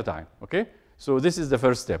step at a time. Okay? So this is the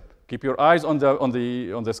first step. Keep your eyes on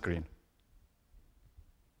the screen.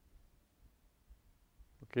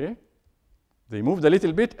 Okay? They moved a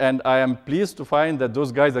little bit, and I am pleased to find that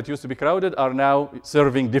those guys that used to be crowded are now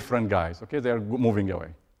serving different guys. Okay? They are moving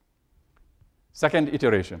away. Second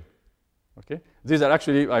iteration. Okay? These are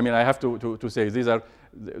actually, I mean, I have to say,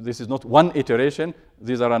 this is not one iteration.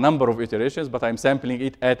 These are a number of iterations, but I'm sampling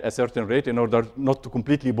it at a certain rate in order not to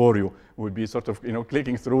completely bore you. We'll be sort of,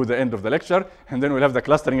 clicking through the end of the lecture, and then we'll have the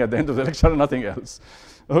clustering at the end of the lecture, nothing else.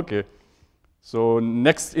 Okay. So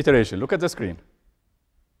next iteration, look at the screen.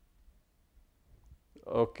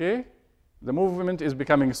 Okay. The movement is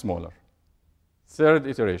becoming smaller. Third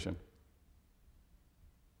iteration.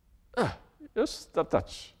 Just a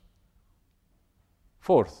touch.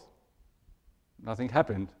 Fourth. Nothing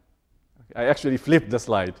happened. I actually flipped the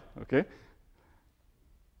slide. Okay.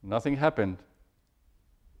 Nothing happened.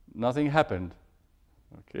 Nothing happened.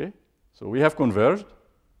 Okay. So we have converged.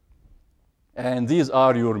 And these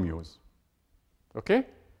are your mu's. Okay.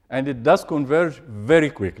 And it does converge very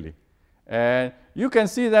quickly. And you can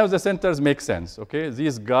see now the centers make sense. Okay.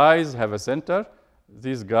 These guys have a center.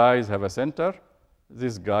 These guys have a center.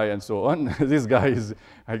 This guy and so on. This guy is,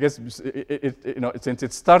 I guess, since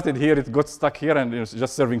it started here, it got stuck here and it's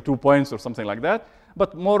just serving 2 points or something like that.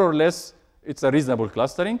 But more or less, it's a reasonable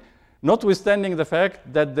clustering, notwithstanding the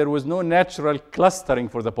fact that there was no natural clustering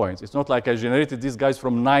for the points. It's not like I generated these guys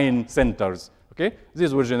from 9 centers. Okay,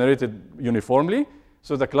 these were generated uniformly,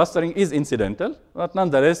 so the clustering is incidental, but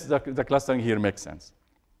nonetheless, the clustering here makes sense.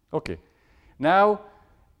 Okay, now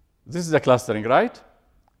this is the clustering, right?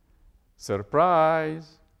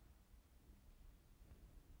 Surprise.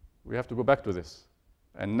 We have to go back to this.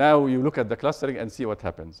 And now you look at the clustering and see what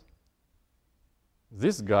happens.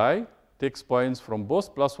 This guy takes points from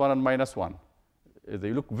both +1 and -1.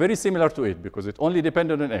 They look very similar to it because it only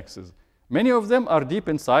depended on x's. Many of them are deep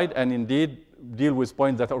inside and indeed deal with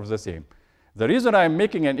points that are the same. The reason I'm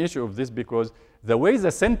making an issue of this because the way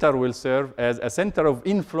the center will serve as a center of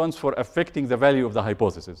influence for affecting the value of the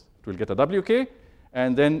hypothesis. It will get a WK,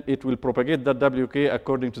 and then it will propagate that WK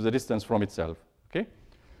according to the distance from itself. Okay?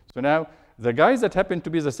 So now, the guys that happen to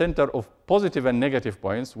be the center of positive and negative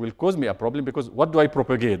points will cause me a problem because what do I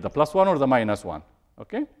propagate, the +1 or the -1?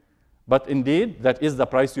 Okay? But indeed, that is the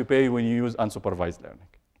price you pay when you use unsupervised learning.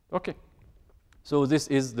 Okay. So this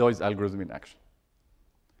is Lloyd's algorithm in action.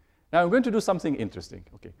 Now I'm going to do something interesting.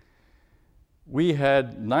 Okay. We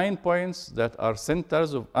had 9 points that are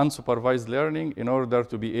centers of unsupervised learning in order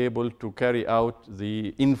to be able to carry out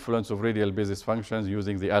the influence of radial basis functions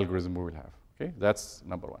using the algorithm we will have. Okay, that's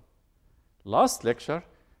number 1. Last lecture,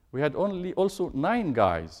 we had also 9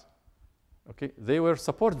 guys. Okay, they were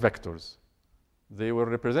support vectors. They were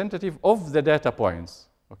representative of the data points.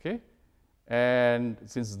 Okay, and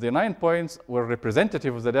since the 9 points were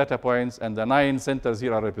representative of the data points and the 9 centers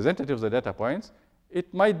here are representative of the data points,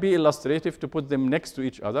 it might be illustrative to put them next to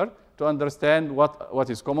each other to understand what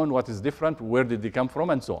is common, what is different, where did they come from,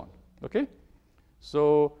 and so on. Okay?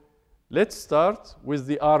 So let's start with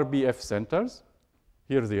the RBF centers.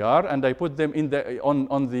 Here they are, and I put them in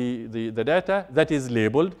on the data that is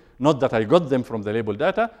labeled, not that I got them from the labeled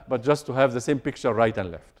data, but just to have the same picture right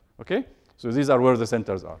and left. Okay? So these are where the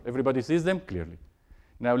centers are. Everybody sees them clearly.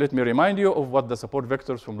 Now let me remind you of what the support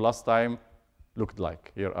vectors from last time looked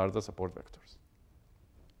like. Here are the support vectors.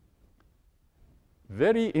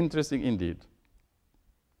 Very interesting indeed.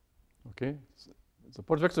 Okay,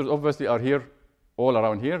 support vectors obviously are here, all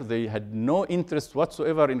around here. They had no interest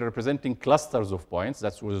whatsoever in representing clusters of points.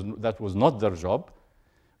 That was not their job.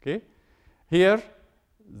 Okay, here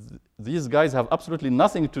these guys have absolutely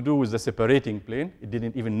nothing to do with the separating plane. It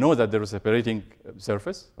didn't even know that there was a separating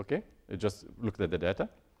surface. Okay, it just looked at the data,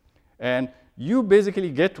 and you basically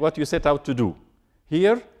get what you set out to do.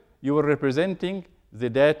 Here you were representing the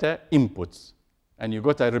data inputs. And you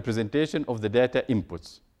got a representation of the data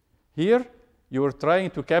inputs. Here, you were trying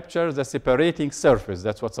to capture the separating surface.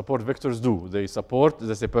 That's what support vectors do. They support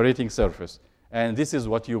the separating surface. And this is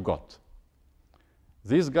what you got.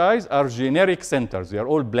 These guys are generic centers. They are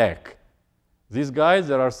all black. These guys,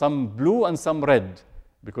 there are some blue and some red,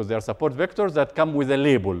 because they are support vectors that come with a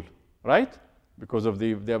label, right? Because of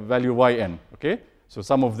the value yn, okay? So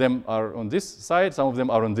some of them are on this side, some of them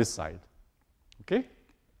are on this side, okay?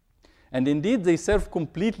 And indeed, they serve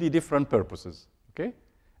completely different purposes, okay?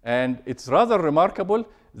 And it's rather remarkable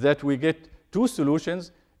that we get two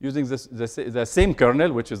solutions using the same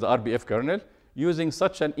kernel, which is the RBF kernel, using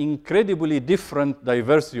such an incredibly different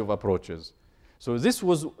diversity of approaches. So this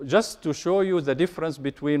was just to show you the difference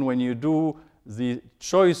between when you do the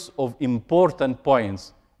choice of important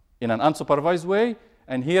points in an unsupervised way,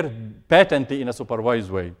 and here patently in a supervised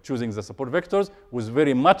way. Choosing the support vectors was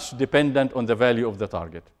very much dependent on the value of the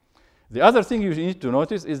target. The other thing you need to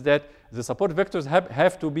notice is that the support vectors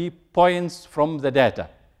have to be points from the data,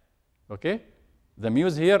 okay? The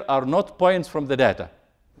mu's here are not points from the data.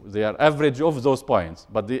 They are average of those points,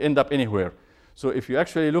 but they end up anywhere. So if you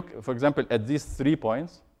actually look, for example, at these 3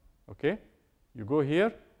 points, okay? You go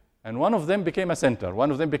here, and one of them became a center.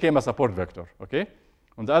 One of them became a support vector, okay?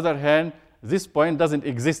 On the other hand, this point doesn't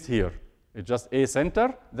exist here. It's just a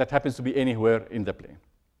center that happens to be anywhere in the plane.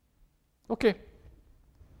 Okay.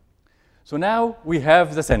 So now we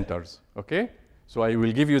have the centers, okay? So I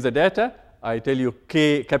will give you the data. I tell you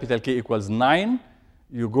K, capital K equals 9.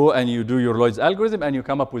 You go and you do your Lloyd's algorithm, and you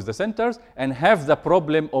come up with the centers, and half the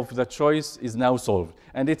problem of the choice is now solved.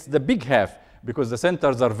 And it's the big half, because the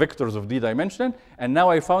centers are vectors of d dimension, and now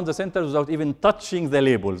I found the centers without even touching the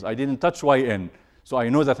labels. I didn't touch yn. So I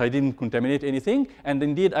know that I didn't contaminate anything, and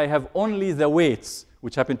indeed I have only the weights,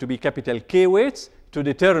 which happen to be capital K weights, to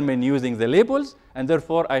determine using the labels, and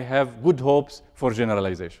therefore I have good hopes for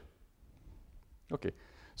generalization. Okay,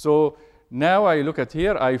 so now I look at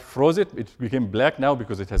here, I froze it, it became black now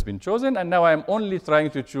because it has been chosen, and now I'm only trying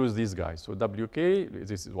to choose these guys. So WK,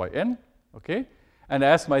 this is yn, okay? And I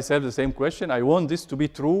ask myself the same question. I want this to be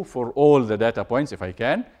true for all the data points if I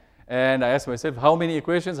can. And I ask myself, how many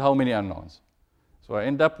equations, how many unknowns? So I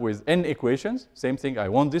end up with n equations. Same thing, I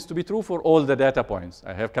want this to be true for all the data points.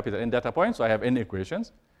 I have capital N data points, so I have n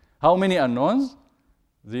equations. How many unknowns?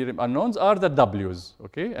 The unknowns are the w's,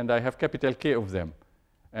 okay? And I have capital K of them.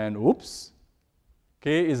 And oops,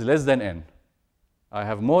 K is less than n. I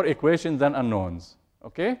have more equations than unknowns,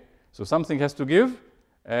 okay? So something has to give,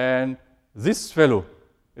 and this fellow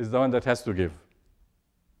is the one that has to give.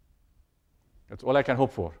 That's all I can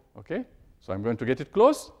hope for, okay? So I'm going to get it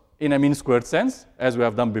close in a mean squared sense, as we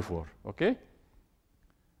have done before, okay?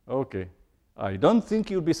 Okay. I don't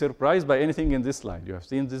think you'll be surprised by anything in this slide. You have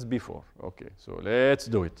seen this before. Okay, so let's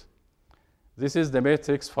do it. This is the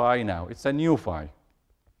matrix phi now. It's a new phi.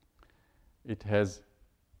 It has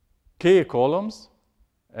k columns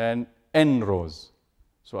and n rows.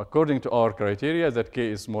 So according to our criteria that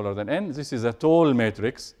k is smaller than n, this is a tall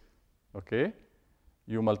matrix, okay?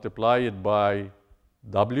 You multiply it by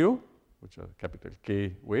w, which are capital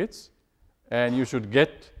K weights, and you should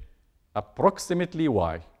get approximately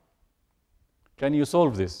y. Can you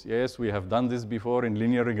solve this? Yes, we have done this before in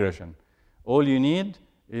linear regression. All you need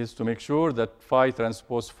is to make sure that phi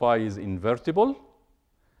transpose phi is invertible,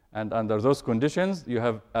 and under those conditions, you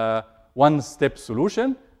have a one-step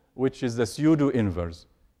solution, which is the pseudo-inverse.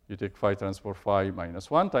 You take phi transpose phi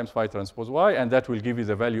minus 1 times phi transpose y, and that will give you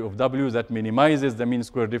the value of w that minimizes the mean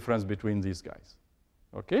square difference between these guys.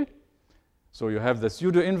 Okay? So you have the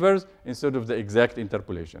pseudo-inverse instead of the exact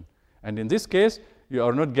interpolation. And in this case, you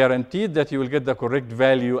are not guaranteed that you will get the correct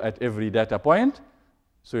value at every data point.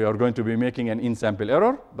 So you are going to be making an in-sample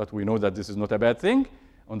error, but we know that this is not a bad thing.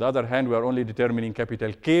 On the other hand, we are only determining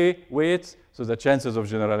capital K weights, so the chances of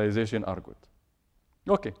generalization are good.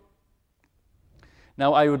 Okay.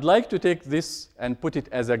 Now, I would like to take this and put it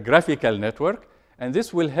as a graphical network, and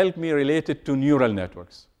this will help me relate it to neural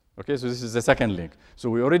networks. Okay, so this is the second link. So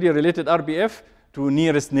we already related RBF to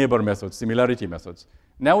nearest neighbor methods, similarity methods.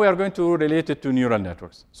 Now we are going to relate it to neural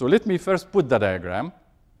networks. So let me first put the diagram.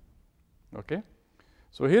 Okay,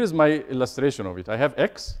 so here is my illustration of it. I have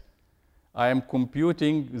X. I am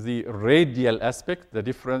computing the radial aspect, the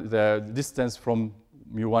distance from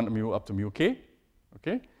mu1, mu up to mu k.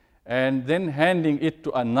 Okay, and then handing it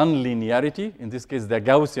to a nonlinearity. In this case, the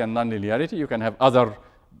Gaussian nonlinearity. You can have other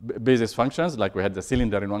basis functions, like we had the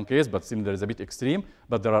cylinder in one case, but cylinder is a bit extreme,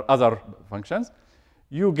 but there are other functions.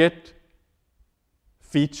 You get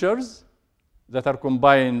features that are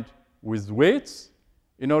combined with weights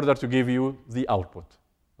in order to give you the output,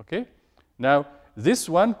 okay? Now, this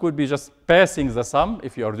one could be just passing the sum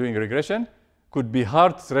if you are doing regression. could be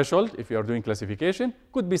hard threshold if you are doing classification,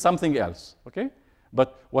 could be something else, okay?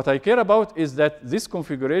 But what I care about is that this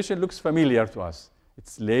configuration looks familiar to us.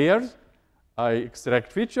 It's layers, I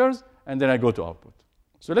extract features, and then I go to output.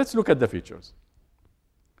 So let's look at the features.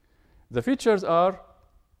 The features are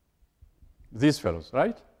these fellows,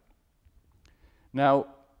 right? Now,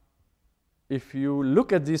 if you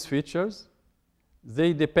look at these features,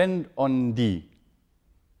 they depend on D.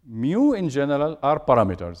 Mu in general are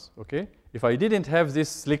parameters, okay? If I didn't have this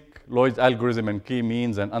slick Lloyd's algorithm and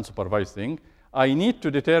k-means and unsupervised thing, I need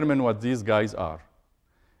to determine what these guys are.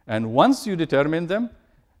 And once you determine them,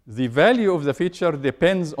 the value of the feature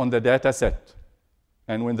depends on the data set.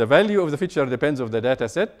 And when the value of the feature depends on the data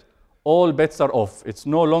set, all bets are off. It's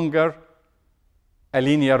no longer a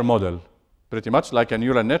linear model, pretty much like a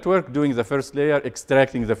neural network doing the first layer,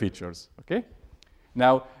 extracting the features, okay?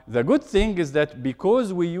 Now, the good thing is that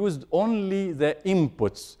because we used only the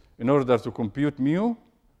inputs in order to compute mu,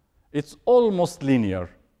 it's almost linear.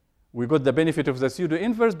 We got the benefit of the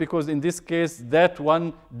pseudo-inverse because in this case, that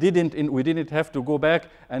one we didn't have to go back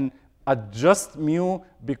and adjust mu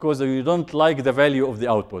because you don't like the value of the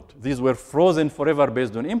output. These were frozen forever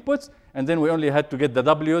based on inputs, and then we only had to get the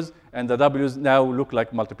W's, and the W's now look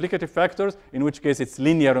like multiplicative factors, in which case it's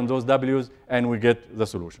linear on those W's, and we get the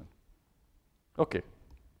solution. Okay.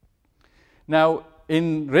 Now,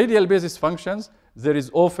 in radial basis functions, there is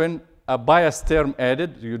often a bias term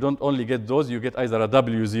added. You don't only get those, you get either a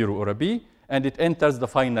W0 or a B, and it enters the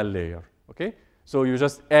final layer, okay? So you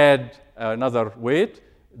just add another weight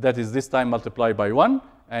that is this time multiplied by 1,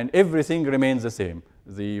 and everything remains the same.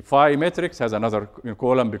 The phi matrix has another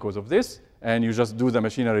column because of this, and you just do the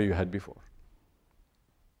machinery you had before.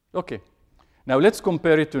 Okay. Now let's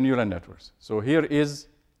compare it to neural networks. So here is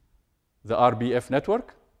the RBF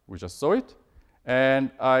network. We just saw it. And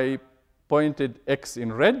I pointed X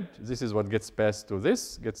in red. This is what gets passed to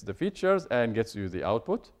this, gets the features, and gets you the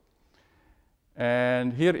output.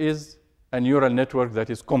 And here is a neural network that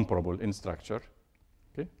is comparable in structure.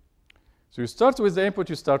 Okay? So you start with the input,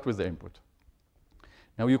 you start with the input.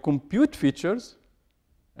 Now you compute features,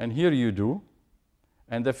 and here you do.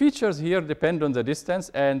 And the features here depend on the distance,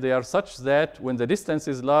 and they are such that when the distance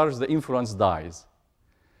is large, the inference dies.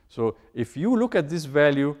 So if you look at this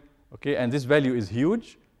value, okay, and this value is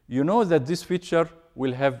huge, you know that this feature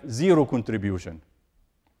will have 0 contribution.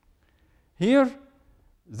 Here,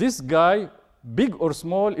 this guy, big or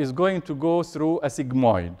small, is going to go through a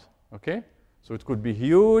sigmoid, okay? So it could be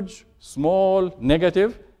huge, small,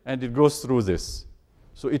 negative, and it goes through this.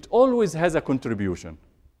 So it always has a contribution.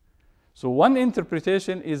 So one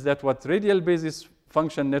interpretation is that what radial basis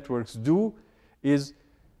function networks do is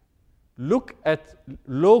look at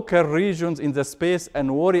local regions in the space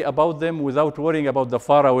and worry about them without worrying about the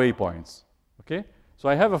faraway points, okay? So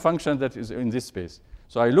I have a function that is in this space.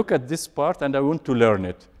 So I look at this part and I want to learn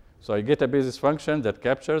it. So I get a basis function that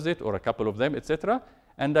captures it, or a couple of them, etc.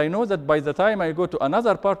 And I know that by the time I go to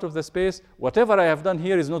another part of the space, whatever I have done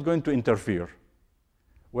here is not going to interfere.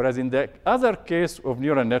 Whereas in the other case of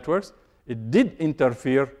neural networks, it did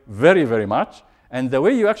interfere very, very much. And the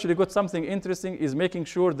way you actually got something interesting is making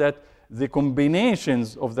sure that the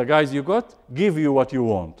combinations of the guys you got give you what you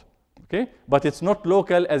want, okay? But it's not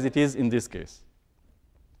local as it is in this case.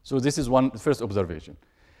 So this is one first observation.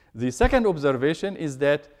 The second observation is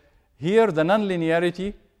that here the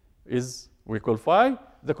nonlinearity is, we call phi.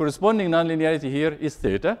 The corresponding nonlinearity here is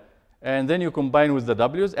theta. And then you combine with the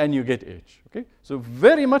W's and you get H, okay? So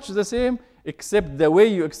very much the same, except the way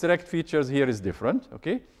you extract features here is different,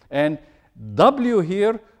 okay? And W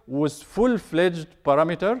here was full-fledged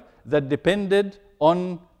parameter that depended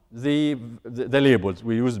on the labels.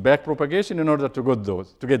 We used backpropagation in order to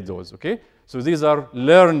get those, okay? So these are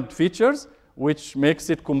learned features, which makes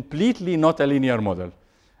it completely not a linear model.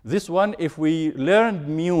 This one, if we learned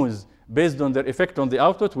mu's based on their effect on the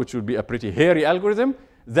output, which would be a pretty hairy algorithm,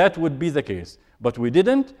 that would be the case. But we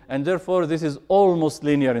didn't, and therefore this is almost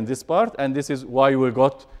linear in this part, and this is why we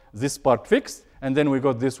got this part fixed, and then we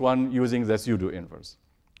got this one using the pseudo-inverse.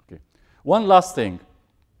 Okay. One last thing.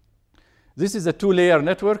 This is a 2-layer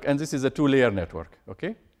network, and this is a 2-layer network,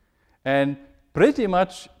 okay? And pretty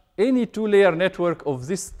much any 2-layer network of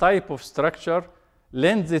this type of structure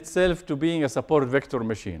lends itself to being a support vector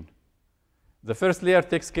machine. The first layer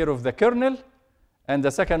takes care of the kernel, and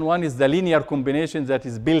the second one is the linear combination that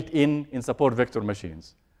is built in support vector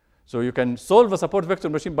machines. So you can solve a support vector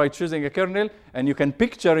machine by choosing a kernel, and you can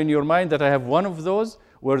picture in your mind that I have one of those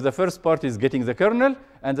where the first part is getting the kernel,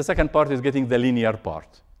 and the second part is getting the linear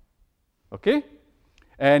part. Okay?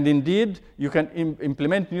 And indeed, you can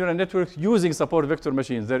implement neural networks using support vector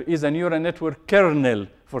machines. There is a neural network kernel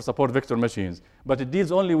for support vector machines, but it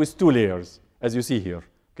deals only with 2 layers, as you see here,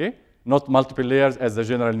 okay? Not multiple layers as the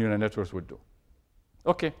general neural networks would do.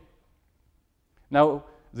 Okay. Now,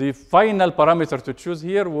 the final parameter to choose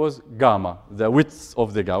here was gamma, the width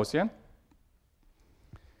of the Gaussian.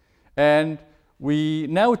 And we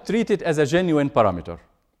now treat it as a genuine parameter.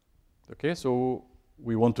 Okay, so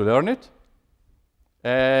we want to learn it.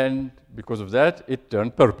 And because of that, it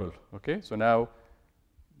turned purple. Okay, so now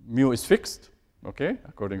mu is fixed, okay,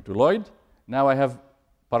 according to Lloyd. Now I have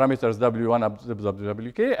parameters W1 up to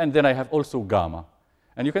WK, and then I have also gamma.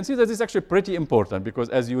 And you can see that this is actually pretty important, because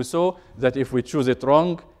as you saw, that if we choose it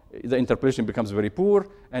wrong, the interpolation becomes very poor,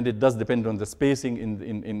 and it does depend on the spacing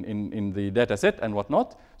in the data set and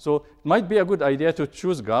whatnot. So it might be a good idea to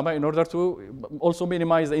choose gamma in order to also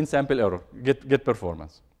minimize the in-sample error, get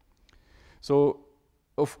performance. So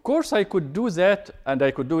of course, I could do that, and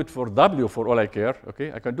I could do it for W for all I care.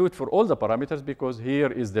 Okay, I can do it for all the parameters, because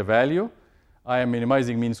here is the value. I am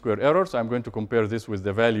minimizing mean square error, so I'm going to compare this with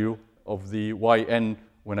the value of the yn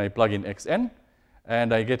when I plug in xn,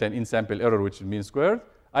 and I get an in-sample error, which is mean squared.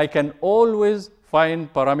 I can always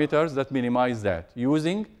find parameters that minimize that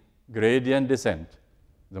using gradient descent,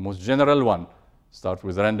 the most general one. Start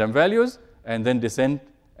with random values, and then descent,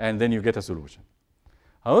 and then you get a solution.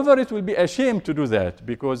 However, it will be a shame to do that,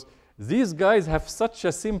 because these guys have such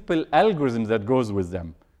a simple algorithm that goes with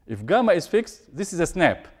them. If gamma is fixed, this is a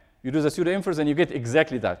snap. You do the pseudo inverse, and you get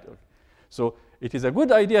exactly that. So it is a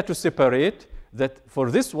good idea to separate that.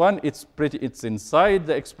 For this one, it's inside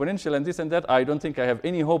the exponential and this and that. I don't think I have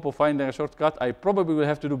any hope of finding a shortcut. I probably will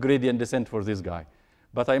have to do gradient descent for this guy.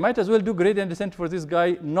 But I might as well do gradient descent for this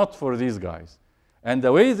guy, not for these guys. And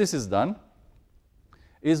the way this is done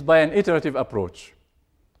is by an iterative approach.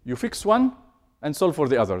 You fix one and solve for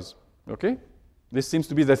the others, okay? This seems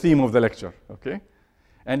to be the theme of the lecture, okay?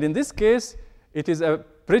 And in this case, it is a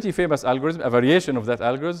pretty famous algorithm, a variation of that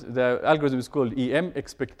algorithm. The algorithm is called EM,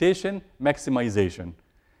 expectation maximization.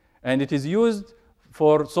 And it is used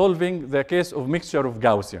for solving the case of mixture of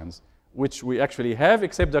Gaussians, which we actually have,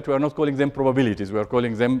 except that we are not calling them probabilities. We are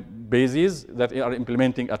calling them bases that are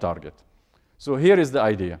implementing a target. So here is the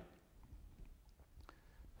idea.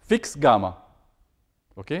 Fix gamma.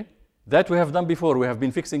 Okay? That we have done before. We have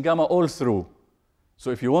been fixing gamma all through.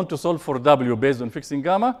 So if you want to solve for W based on fixing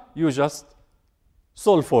gamma, you just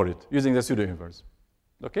solve for it using the pseudo inverse.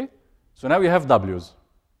 Okay? So now you have W's.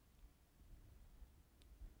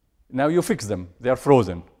 Now you fix them. They are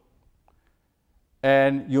frozen.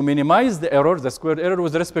 And you minimize the error, the squared error,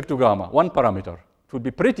 with respect to gamma, one parameter. It would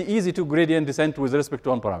be pretty easy to gradient descent with respect to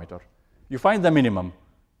one parameter. You find the minimum.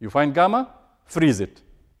 You find gamma, freeze it.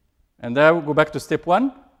 And now go back to step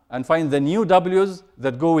 1 and find the new W's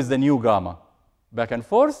that go with the new gamma. Back and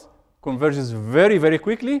forth, converges very, very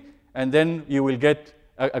quickly, and then you will get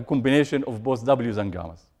a combination of both W's and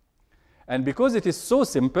gammas. And because it is so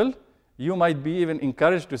simple, you might be even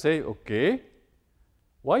encouraged to say, okay,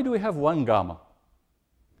 why do we have one gamma?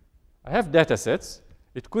 I have data sets.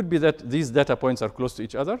 It could be that these data points are close to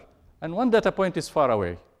each other, and one data point is far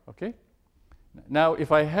away, okay? Now,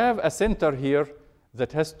 if I have a center here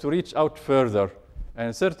that has to reach out further,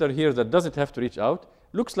 and a center here that doesn't have to reach out,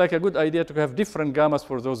 looks like a good idea to have different gammas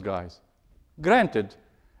for those guys. Granted.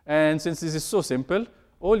 And since this is so simple,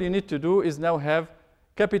 all you need to do is now have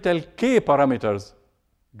capital K parameters,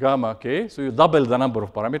 gamma K. So you double the number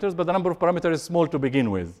of parameters, but the number of parameters is small to begin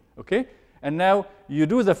with, okay? And now you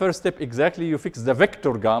do the first step exactly. You fix the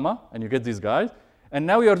vector gamma, and you get these guys. And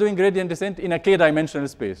now you are doing gradient descent in a K-dimensional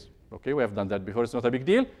space. Okay, we have done that before. It's not a big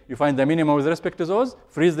deal. You find the minimum with respect to those,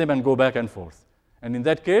 freeze them, and go back and forth. And in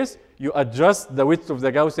that case, you adjust the width of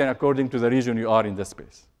the Gaussian according to the region you are in the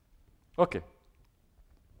space. Okay.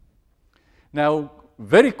 Now,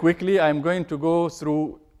 very quickly, I'm going to go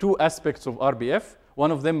through 2 aspects of RBF,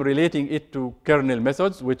 one of them relating it to kernel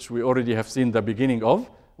methods, which we already have seen the beginning of.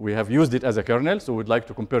 We have used it as a kernel, so we'd like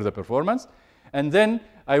to compare the performance. And then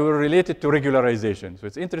I will relate it to regularization. So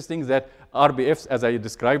it's interesting that RBFs, as I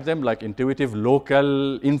described them, like intuitive,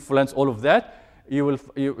 local, influence, all of that, you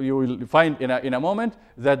will find in a moment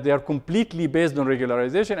that they are completely based on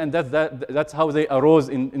regularization, and that's how they arose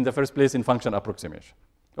in the first place in function approximation.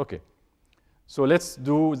 Okay. So let's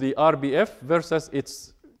do the RBF versus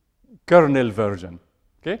its kernel version.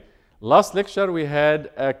 Okay. Last lecture, we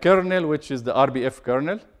had a kernel, which is the RBF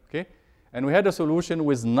kernel. Okay. And we had a solution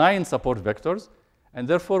with 9 support vectors, and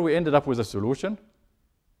therefore we ended up with a solution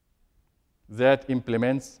that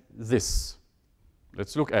implements this.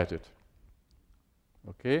 Let's look at it.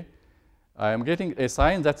 Okay. I am getting a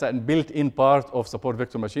sign that's a built-in part of support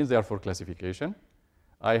vector machines. They are for classification.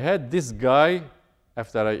 I had this guy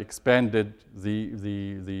after I expanded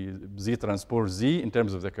the Z transpose Z in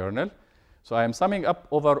terms of the kernel. So I am summing up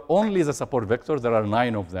over only the support vectors. There are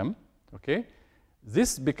 9 of them. Okay?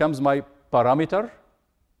 This becomes my parameter,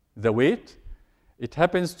 the weight. It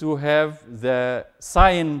happens to have the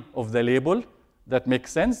sign of the label. That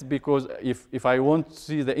makes sense because if I want to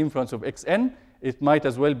see the influence of xn, it might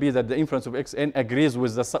as well be that the influence of xn agrees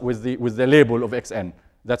with the label of xn.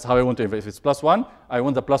 That's how I want to. If it's +1, I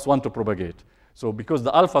want the +1 to propagate. So because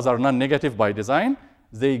the alphas are non-negative by design,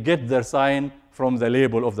 they get their sign from the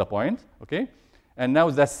label of the point. Okay? And now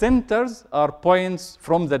the centers are points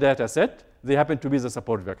from the data set. They happen to be the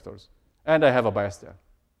support vectors. And I have a bias there.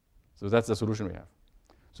 So that's the solution we have.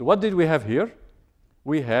 So what did we have here?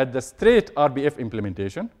 We had the straight RBF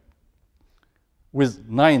implementation with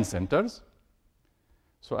 9 centers.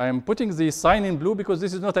 So I am putting the sign in blue because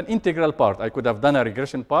this is not an integral part. I could have done a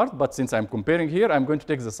regression part, but since I'm comparing here, I'm going to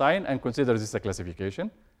take the sign and consider this a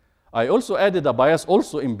classification. I also added a bias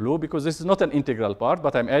also in blue because this is not an integral part,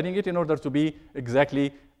 but I'm adding it in order to be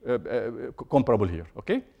exactly comparable here.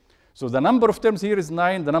 Okay? So the number of terms here is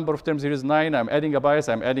 9. The number of terms here is 9. I'm adding a bias.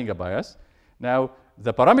 I'm adding a bias. Now,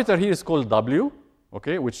 the parameter here is called W,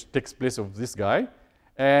 okay, which takes place of this guy.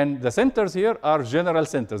 And the centers here are general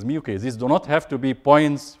centers, mu k. These do not have to be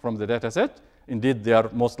points from the data set. Indeed, they are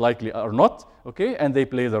most likely are not, okay, and they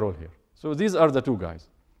play the role here. So these are the two guys.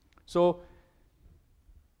 So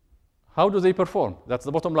how do they perform? That's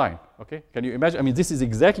the bottom line, okay? Can you imagine? I mean, this is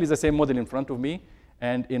exactly the same model in front of me,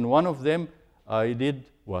 and in one of them, I did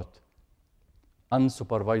what?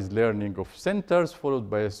 Unsupervised learning of centers followed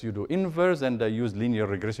by a pseudo inverse, and I used linear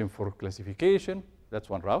regression for classification. That's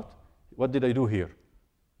one route. What did I do here?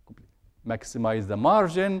 Maximize the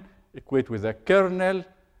margin, equate with a kernel,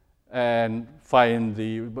 and find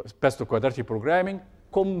the path to quadratic programming.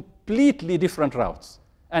 Completely different routes.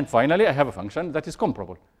 And finally, I have a function that is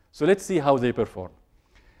comparable. So let's see how they perform.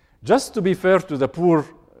 Just to be fair to the poor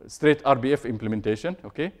straight RBF implementation,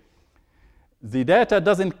 okay, the data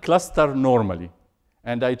doesn't cluster normally.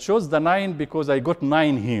 And I chose the 9 because I got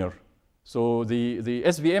 9 here. So the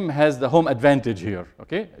SVM has the home advantage here,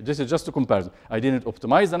 okay? This is just a comparison. I didn't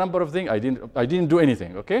optimize the number of things. I didn't do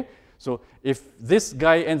anything, okay? So if this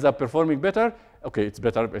guy ends up performing better, okay, it's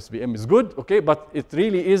better. SVM is good, okay? But it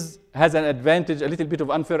really has an advantage, a little bit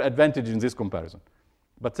of unfair advantage in this comparison.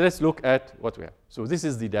 But let's look at what we have. So this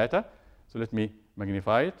is the data. So let me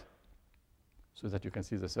magnify it so that you can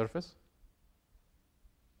see the surface.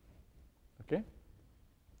 Okay?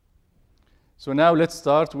 So now let's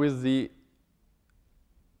start with the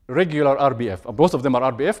regular RBF. Both of them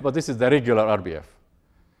are RBF, but this is the regular RBF.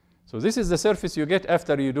 So this is the surface you get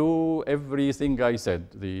after you do everything I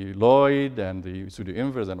said, the Lloyd and the pseudo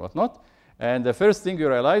inverse and whatnot. And the first thing you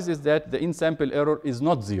realize is that the in-sample error is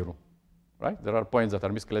not 0. Right? There are points that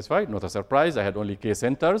are misclassified. Not a surprise. I had only k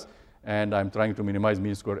centers, and I'm trying to minimize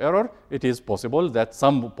mean square error. It is possible that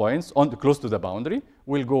some points close to the boundary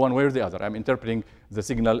will go one way or the other. I'm interpreting the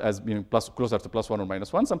signal as being closer to +1 or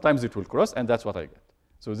 -1. Sometimes it will cross, and that's what I get.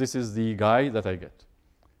 So this is the guy that I get.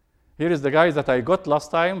 Here is the guy that I got last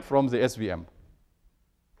time from the SVM.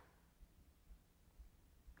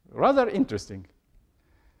 Rather interesting.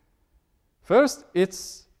 First,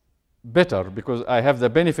 it's better because I have the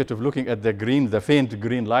benefit of looking at the green, the faint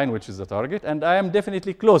green line, which is the target, and I am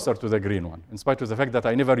definitely closer to the green one, in spite of the fact that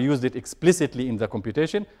I never used it explicitly in the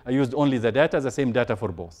computation. I used only the data, the same data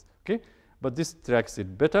for both. Okay? But this tracks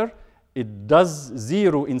it better. It does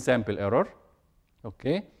 0 in sample error.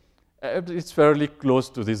 Okay? It's fairly close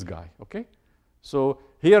to this guy. Okay? So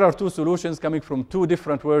here are two solutions coming from two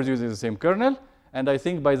different words using the same kernel. And I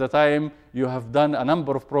think by the time you have done a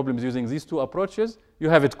number of problems using these two approaches, you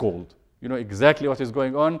have it cold. You know exactly what is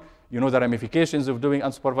going on. You know the ramifications of doing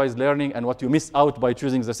unsupervised learning and what you miss out by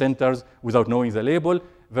choosing the centers without knowing the label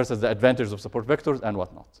versus the advantages of support vectors and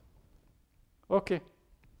whatnot. Okay.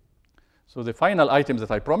 So the final item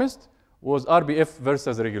that I promised was RBF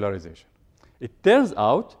versus regularization. It turns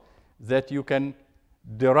out that you can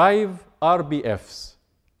derive RBFs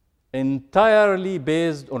entirely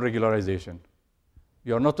based on regularization.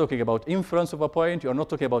 You are not talking about inference of a point. You are not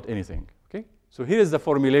talking about anything. Okay? So here is the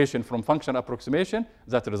formulation from function approximation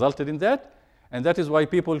that resulted in that. And that is why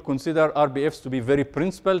people consider RBFs to be very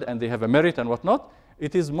principled and they have a merit and whatnot.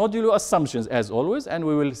 It is modulo assumptions as always, and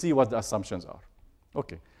we will see what the assumptions are.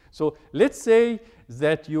 Okay. So let's say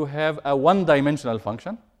that you have a one-dimensional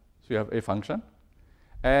function. So you have a function.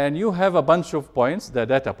 And you have a bunch of points, the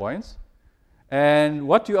data points. And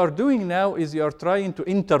what you are doing now is you are trying to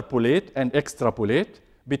interpolate and extrapolate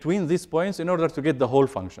between these points in order to get the whole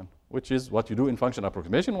function, which is what you do in function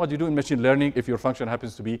approximation, what you do in machine learning if your function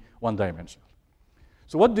happens to be one-dimensional.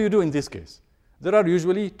 So what do you do in this case? There are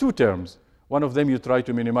usually two terms. One of them you try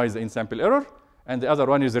to minimize the in-sample error, and the other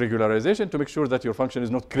one is regularization to make sure that your function is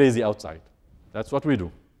not crazy outside. That's what we do.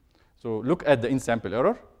 So look at the in-sample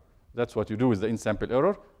error. That's what you do with the in-sample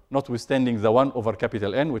error, notwithstanding the 1 over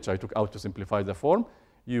capital N, which I took out to simplify the form.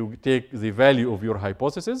 You take the value of your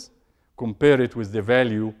hypothesis, compare it with the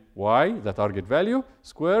value y, the target value,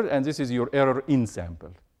 squared, and this is your error in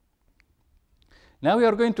sample. Now we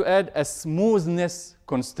are going to add a smoothness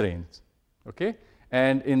constraint, okay?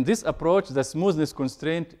 And in this approach, the smoothness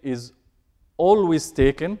constraint is always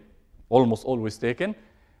taken, almost always taken,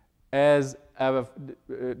 as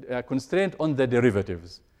a constraint on the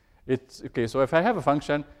derivatives. It's, okay, so if I have a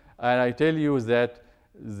function and I tell you that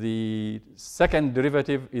the second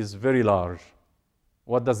derivative is very large,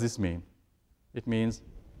 what does this mean? It means,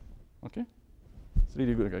 okay, it's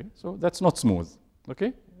really good, okay? So that's not smooth,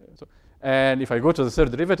 okay? So, and if I go to the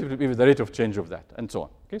third derivative, it will be the rate of change of that, and so on.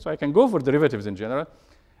 Okay, so I can go for derivatives in general,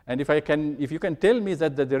 and if you can tell me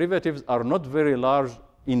that the derivatives are not very large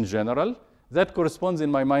in general, that corresponds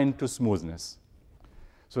in my mind to smoothness.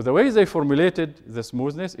 So the way they formulated the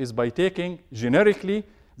smoothness is by taking generically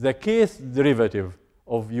the kth derivative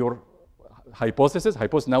of your hypothesis.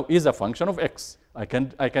 Hypothesis now is a function of x. I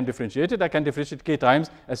can differentiate it. I can differentiate k times,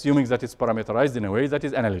 assuming that it's parameterized in a way that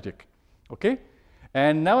is analytic. Okay?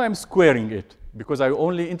 And now I'm squaring it because I'm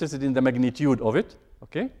only interested in the magnitude of it.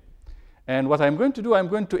 Okay? And what I'm going to do, I'm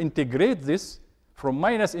going to integrate this from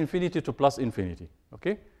minus infinity to plus infinity.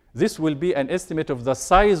 Okay? This will be an estimate of the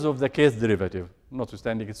size of the kth derivative,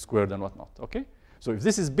 notwithstanding it's squared and whatnot. Okay? So if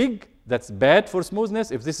this is big, that's bad for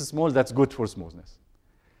smoothness. If this is small, that's good for smoothness.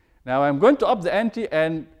 Now I'm going to up the ante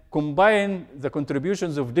and combine the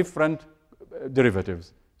contributions of different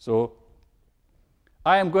derivatives. So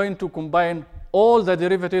I am going to combine all the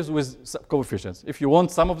derivatives with coefficients. If you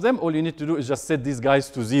want some of them, all you need to do is just set these guys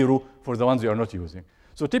to 0 for the ones you are not using.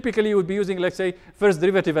 So typically you would be using, let's say, first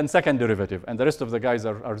derivative and second derivative, and the rest of the guys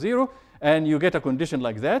are 0, and you get a condition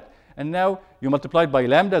like that. And now you multiply it by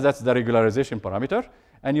lambda, that's the regularization parameter,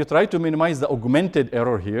 and you try to minimize the augmented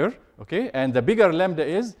error here, okay? And the bigger lambda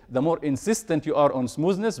is, the more insistent you are on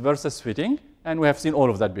smoothness versus fitting, and we have seen all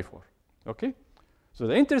of that before, okay? So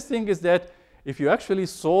the interesting is that if you actually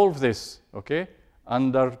solve this, okay,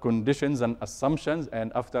 under conditions and assumptions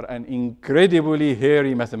and after an incredibly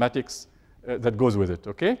hairy mathematics that goes with it,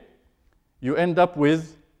 okay, you end up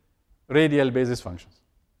with radial basis functions.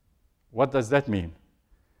 What does that mean?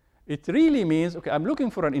 It really means, okay, I'm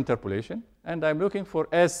looking for an interpolation, and I'm looking for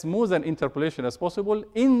as smooth an interpolation as possible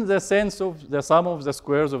in the sense of the sum of the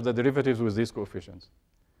squares of the derivatives with these coefficients.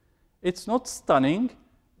 It's not stunning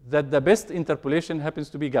that the best interpolation happens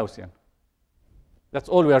to be Gaussian. That's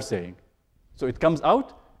all we are saying. So it comes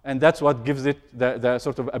out, and that's what gives it the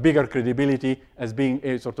sort of a bigger credibility as being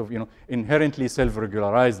a sort of, inherently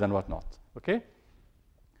self-regularized and whatnot, okay?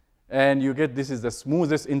 And you get this is the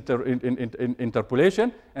smoothest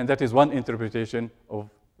interpolation, and that is one interpretation of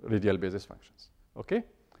radial basis functions, okay?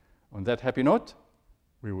 On that happy note,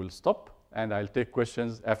 we will stop, and I'll take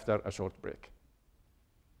questions after a short break.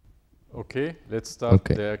 Okay, let's start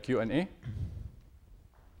the Q&A.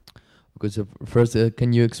 Okay, so first,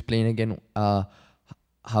 can you explain again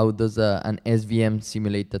how does an SVM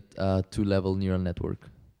simulate a two-level neural network?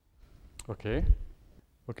 Okay.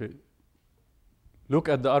 Look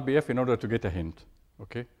at the RBF in order to get a hint,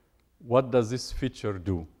 okay? What does this feature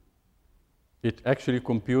do? It actually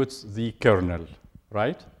computes the kernel,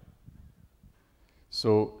 right?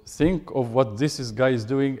 So think of what this guy is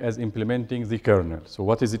doing as implementing the kernel. So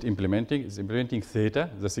what is it implementing? It's implementing theta,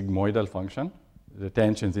 the sigmoidal function, the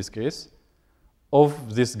tangent in this case,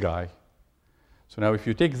 of this guy. So now if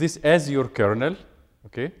you take this as your kernel,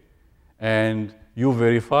 okay, and you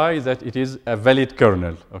verify that it is a valid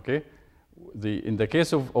kernel, okay? In the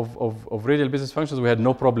case of radial basis functions, we had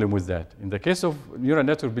no problem with that. In the case of neural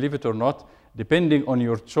network, believe it or not, depending on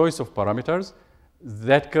your choice of parameters,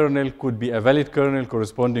 that kernel could be a valid kernel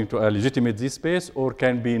corresponding to a legitimate Z-space or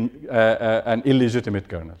can be an illegitimate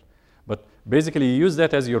kernel. But basically, you use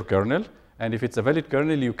that as your kernel, and if it's a valid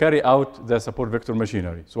kernel, you carry out the support vector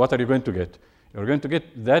machinery. So what are you going to get? You're going to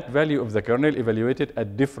get that value of the kernel evaluated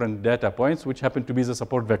at different data points, which happen to be the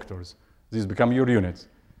support vectors. These become your units.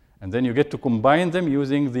 And then you get to combine them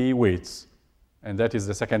using the weights. And that is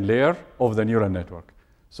the second layer of the neural network.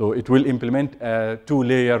 So it will implement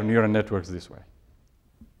two-layer neural networks this way.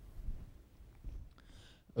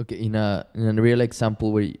 Okay, in a real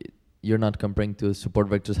example where you're not comparing to support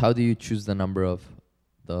vectors, how do you choose the number of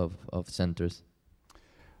centers?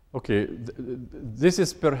 Okay, this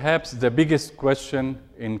is perhaps the biggest question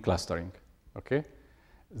in clustering, okay?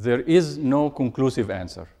 There is no conclusive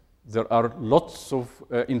answer. There are lots of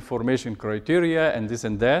information criteria and this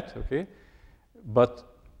and that, okay? But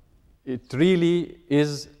it really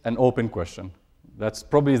is an open question. That's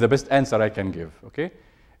probably the best answer I can give, okay?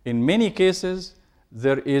 In many cases,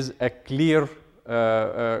 there is a clear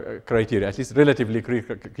criteria, at least relatively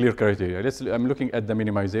clear criteria. I'm looking at the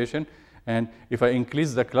minimization, and if I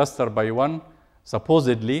increase the cluster by 1,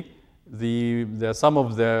 supposedly the sum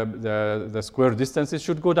of the square distances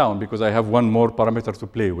should go down because I have one more parameter to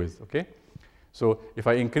play with, okay? So if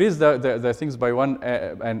I increase the things by 1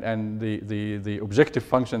 and the objective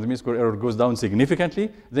function, the mean square error, goes down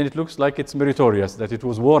significantly, then it looks like it's meritorious, that it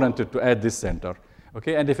was warranted to add this center.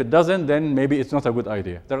 Okay, and if it doesn't, then maybe it's not a good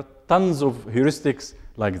idea. There are tons of heuristics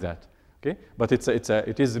like that. Okay, but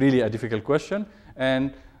it is really a difficult question.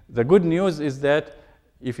 And the good news is that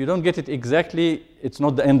if you don't get it exactly, it's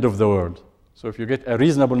not the end of the world. So if you get a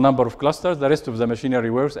reasonable number of clusters, the rest of the machinery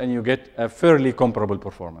works, and you get a fairly comparable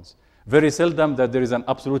performance. Very seldom that there is an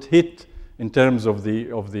absolute hit in terms of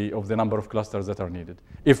the number of clusters that are needed,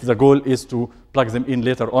 if the goal is to plug them in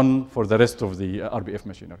later on for the rest of the RBF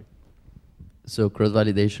machinery. So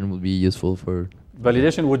cross-validation would be useful for...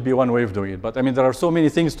 Validation would be one way of doing it. But I mean, there are so many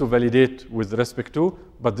things to validate with respect to,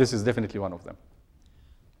 but this is definitely one of them.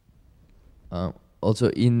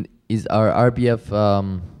 Also, is our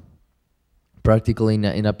RBF practical in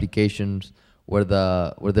applications where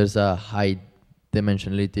there's a high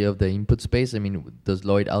dimensionality of the input space? I mean, does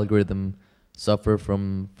Lloyd algorithm suffer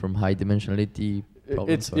from high dimensionality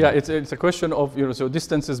problems? It's a question of, so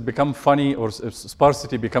distances become funny, or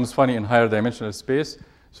sparsity becomes funny in higher dimensional space.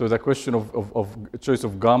 So the question of choice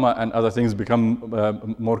of gamma and other things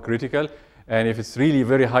become more critical. And if it's really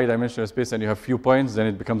very high dimensional space and you have few points, then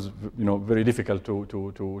it becomes very difficult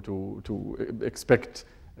to expect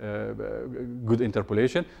good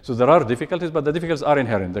interpolation. So there are difficulties, but the difficulties are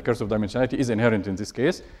inherent. The curse of dimensionality is inherent in this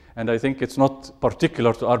case, and I think it's not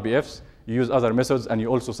particular to RBFs. You use other methods, and you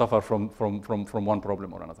also suffer from one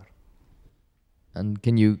problem or another. And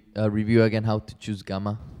can you review again how to choose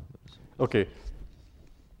gamma? Okay.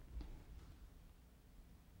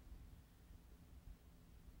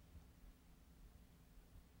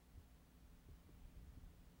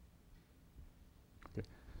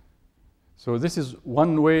 So this is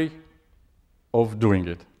one way of doing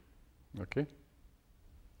it, okay?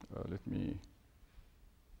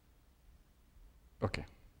 Okay.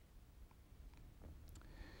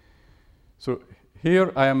 So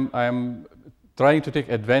here I am trying to take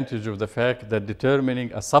advantage of the fact that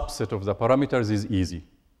determining a subset of the parameters is easy.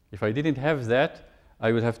 If I didn't have that,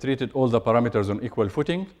 I would have treated all the parameters on equal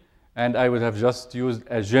footing, and I would have just used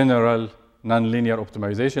a general nonlinear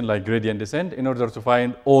optimization like gradient descent in order to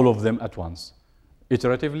find all of them at once,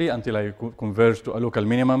 iteratively until I converge to a local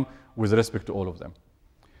minimum with respect to all of them.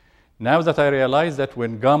 Now that I realize that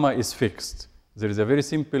when gamma is fixed, there is a very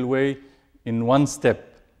simple way in one step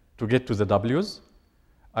to get to the W's,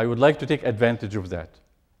 I would like to take advantage of that.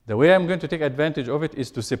 The way I'm going to take advantage of it is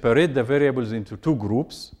to separate the variables into two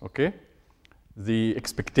groups, okay? The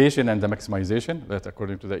expectation and the maximization, that's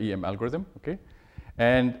according to the EM algorithm, okay?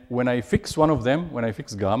 And when I fix one of them, when I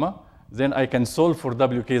fix gamma, then I can solve for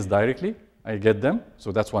WKs directly. I get them,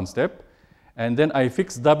 so that's one step. And then I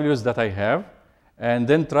fix W's that I have, and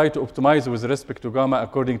then try to optimize with respect to gamma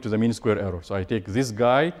according to the mean square error. So I take this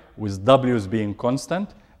guy with W's being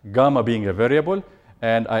constant, gamma being a variable,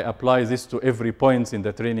 and I apply this to every point in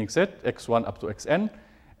the training set, x1 up to xn,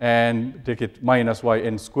 and take it minus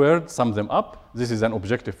yn squared, sum them up. This is an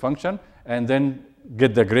objective function, and then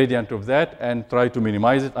get the gradient of that and try to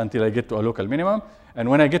minimize it until I get to a local minimum. And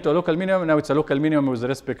when I get to a local minimum, now it's a local minimum with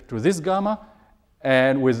respect to this gamma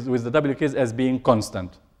and with the WKs as being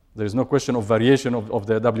constant. There is no question of variation of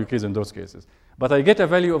the WKs in those cases. But I get a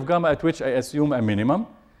value of gamma at which I assume a minimum.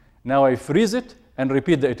 Now I freeze it and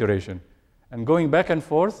repeat the iteration. And going back and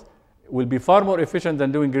forth will be far more efficient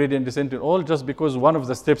than doing gradient descent in all, just because one of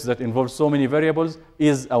the steps that involves so many variables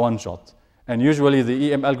is a one-shot. And usually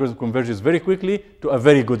the EM algorithm converges very quickly to a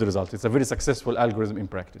very good result. It's a very successful algorithm in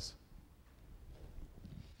practice.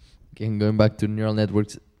 Okay, and going back to neural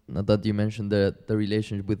networks, now that you mentioned the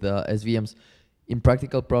relationship with the SVMs, in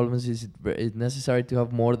practical problems, is it necessary to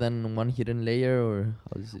have more than one hidden layer, or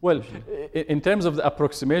how is it? Well, in terms of the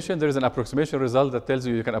approximation, there is an approximation result that tells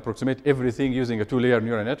you can approximate everything using a two-layer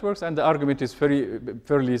neural networks, and the argument is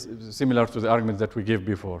fairly similar to the argument that we gave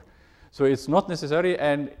before. So it's not necessary,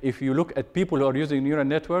 and if you look at people who are using neural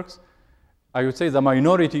networks, I would say the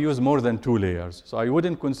minority use more than 2 layers. So I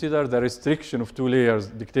wouldn't consider the restriction of 2 layers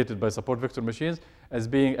dictated by support vector machines as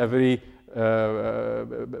being a very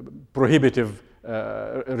prohibitive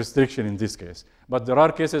restriction in this case. But there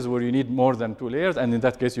are cases where you need more than 2 layers, and in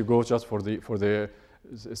that case you go just for the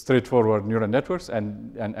straightforward neural networks,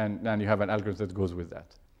 and you have an algorithm that goes with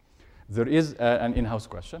that. There is an in-house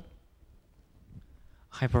question.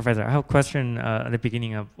 Hi, Professor. I have a question at the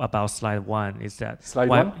beginning about slide 1. Is that slide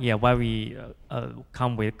 1? Yeah, why we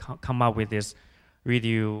come up with this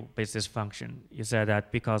Radial basis function? You said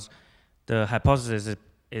that because the hypothesis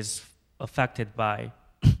is affected by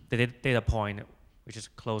the data point which is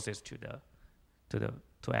closest to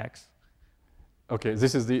x. Okay,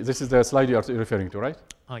 this is the slide you are referring to, right?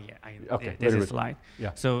 Oh yeah, okay, this is slide.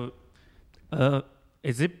 Yeah. So,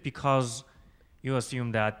 is it because you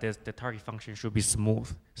assume that the target function should be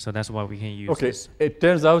smooth, so that's why we can use this? It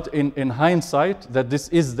turns out in hindsight that this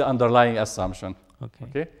is the underlying assumption.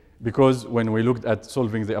 Okay. Because when we looked at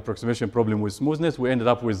solving the approximation problem with smoothness, we ended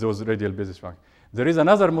up with those radial basis functions. There is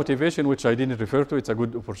another motivation which I didn't refer to. It's a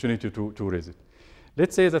good opportunity to raise it.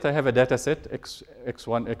 Let's say that I have a data set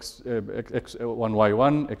x1,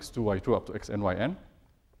 x1y1, x2, y2 up to xn, yn.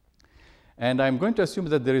 And I'm going to assume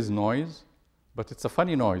that there is noise, but it's a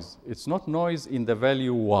funny noise. It's not noise in the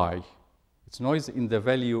value y. It's noise in the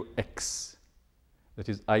value x. That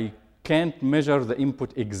is, I can't measure the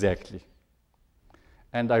input exactly.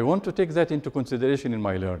 And I want to take that into consideration in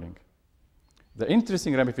my learning. The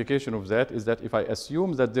interesting ramification of that is that if I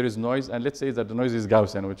assume that there is noise, and let's say that the noise is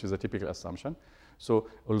Gaussian, which is a typical assumption. So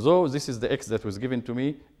although this is the x that was given to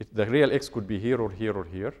me, the real x could be here or here or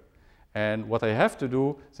here. And what I have to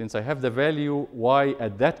do, since I have the value y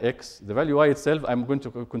at that x, the value y itself I'm going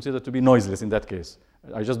to consider to be noiseless in that case.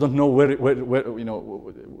 I just don't know where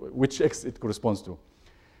which x it corresponds to.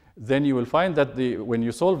 Then you will find that when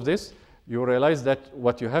you solve this, you realize that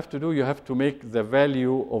what you have to do, you have to make the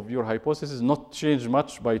value of your hypothesis not change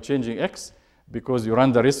much by changing x, because you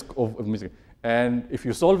run the risk of missing. And if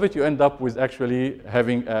you solve it, you end up with actually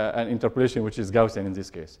having an interpolation which is Gaussian in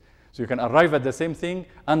this case. So you can arrive at the same thing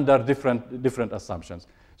under different assumptions.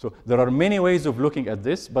 So there are many ways of looking at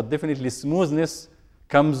this, but definitely smoothness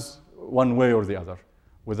comes one way or the other,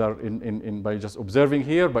 whether by just observing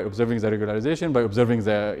here, by observing the regularization, by observing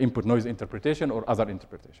the input noise interpretation or other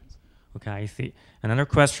interpretations. Okay, I see. Another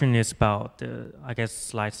question is about, I guess,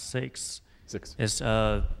 slide 6. Is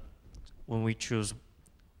when we choose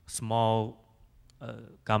small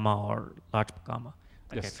gamma or large gamma,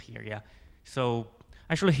 I guess here, yeah. So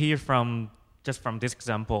actually here just from this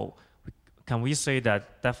example, can we say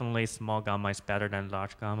that definitely small gamma is better than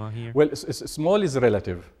large gamma here? Well, small is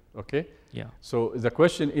relative, okay? Yeah. So the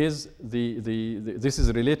question is, this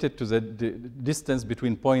is related to the distance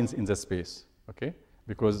between points in the space, okay?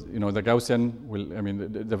 Because the Gaussian will,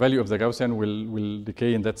 the value of the Gaussian will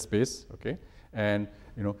decay in that space, okay? And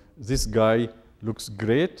this guy looks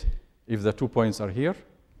great if the 2 points are here,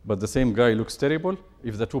 but the same guy looks terrible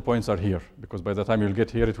if the 2 points are here, because by the time you'll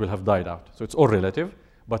get here, it will have died out. So it's all relative,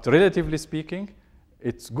 but relatively speaking,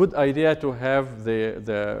 it's a good idea to have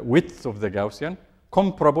the width of the Gaussian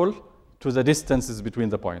comparable to the distances between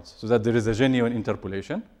the points, so that there is a genuine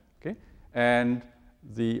interpolation, okay? And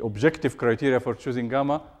the objective criteria for choosing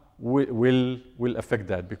gamma will affect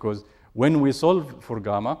that, because when we solve for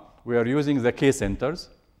gamma, we are using the k-centers.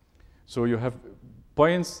 So you have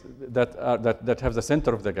points that have the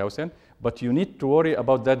center of the Gaussian, but you need to worry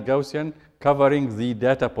about that Gaussian covering the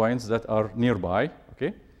data points that are nearby,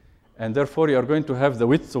 okay? And therefore, you are going to have the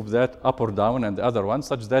width of that up or down and the other one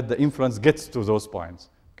such that the influence gets to those points,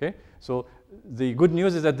 okay? So the good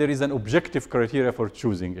news is that there is an objective criteria for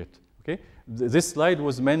choosing it, okay? This slide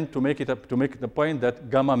was meant to make the point that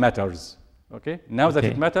gamma matters, okay? Now that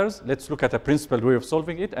it matters, let's look at a principled way of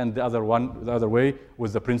solving it, and the other way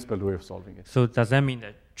was the principled way of solving it. So does that mean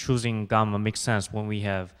that choosing gamma makes sense when we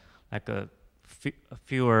have like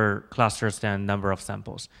fewer clusters than number of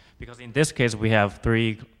samples? Because in this case, we have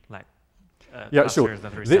 3 yeah, sure.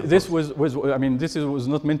 This was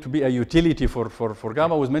not meant to be a utility for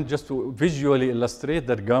gamma. It was meant just to visually illustrate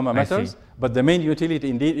that gamma matters. But the main utility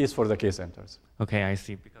indeed is for the k-centers. Okay, I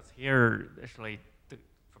see. Because here, actually, for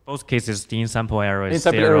both cases, the in-sample error is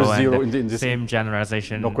zero, and the same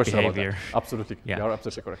generalization behavior. Absolutely, yeah. You are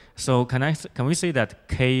absolutely correct. So can we say that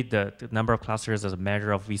k, the number of clusters, is a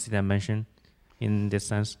measure of VC dimension in this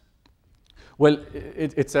sense? Well,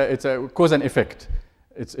 it's a cause and effect.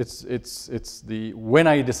 When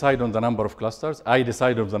I decide on the number of clusters, I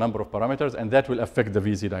decide on the number of parameters, and that will affect the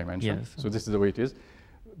VC dimension. Yes. So this is the way it is.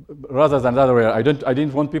 Rather than the other way, I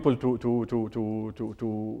didn't want people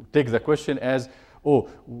to take the question as, oh,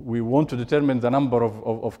 we want to determine the number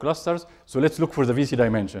of clusters, so let's look for the VC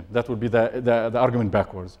dimension. That would be the argument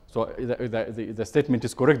backwards. So the statement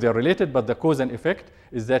is correct, they are related, but the cause and effect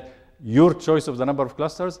is that your choice of the number of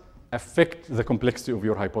clusters affect the complexity of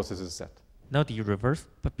your hypothesis set. Not the reverse,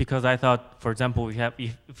 but because I thought, for example, we have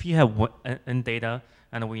if you have n data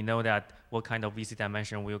and we know that what kind of VC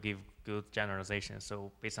dimension will give good generalization.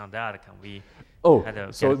 So based on that, can we? Oh,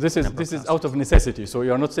 so this is out of necessity. So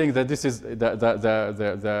you are not saying that this is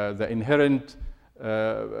the inherent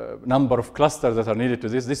number of clusters that are needed to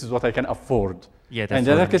this. This is what I can afford. Yeah, that's and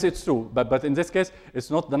in that case, it's true. But in this case, it's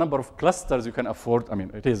not the number of clusters you can afford. I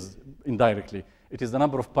mean, it is indirectly. It is the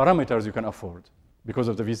number of parameters you can afford because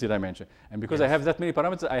of the VC dimension. And because I have that many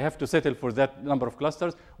parameters, I have to settle for that number of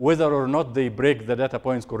clusters, whether or not they break the data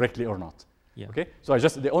points correctly or not. Yeah. Okay? So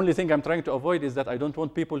the only thing I'm trying to avoid is that I don't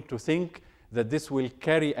want people to think that this will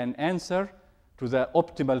carry an answer to the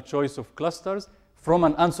optimal choice of clusters from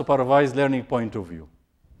an unsupervised learning point of view.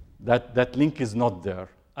 That link is not there.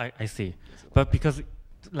 I see. But because,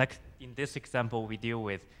 like in this example we deal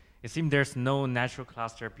with, it seems there's no natural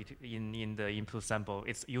cluster in the input sample.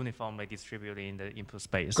 It's uniformly distributed in the input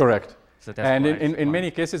space. Correct. So that's and in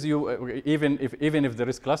many cases, you even if there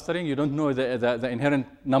is clustering, you don't know the inherent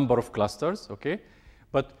number of clusters. Okay,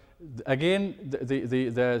 but again,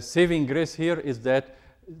 the saving grace here is that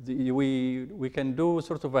we can do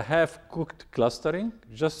sort of a half-cooked clustering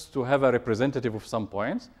just to have a representative of some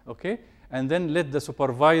points. Okay, and then let the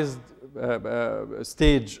supervised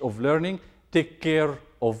stage of learning take care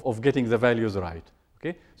of getting the values right.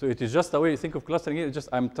 Okay, so it is just a way you think of clustering here. It's just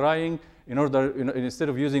I'm trying in order, instead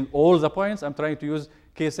of using all the points, I'm trying to use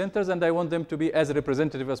k-centers, and I want them to be as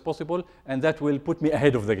representative as possible, and that will put me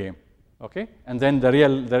ahead of the game. Okay, and then the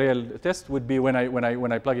real test would be when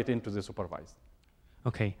I plug it into the supervised.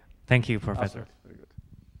 Okay, thank you, Professor. Absolutely. Very good.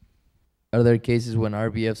 Are there cases when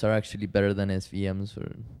RBFs are actually better than SVMs?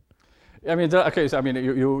 Or? I mean, okay. So I mean,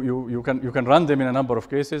 you can run them in a number of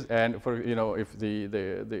cases, and for if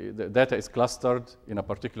the data is clustered in a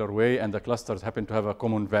particular way, and the clusters happen to have a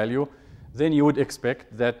common value, then you would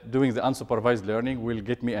expect that doing the unsupervised learning will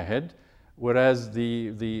get me ahead. Whereas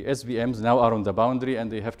the SVMs now are on the boundary,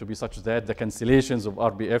 and they have to be such that the cancellations of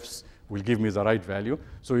RBFs will give me the right value.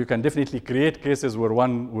 So you can definitely create cases where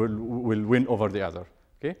one will win over the other.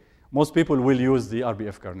 Okay, most people will use the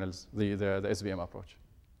RBF kernels, the SVM approach.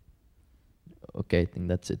 Okay, I think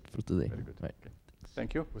that's it for today. Very good. Right. Okay.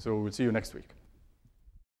 Thank you. So we'll see you next week.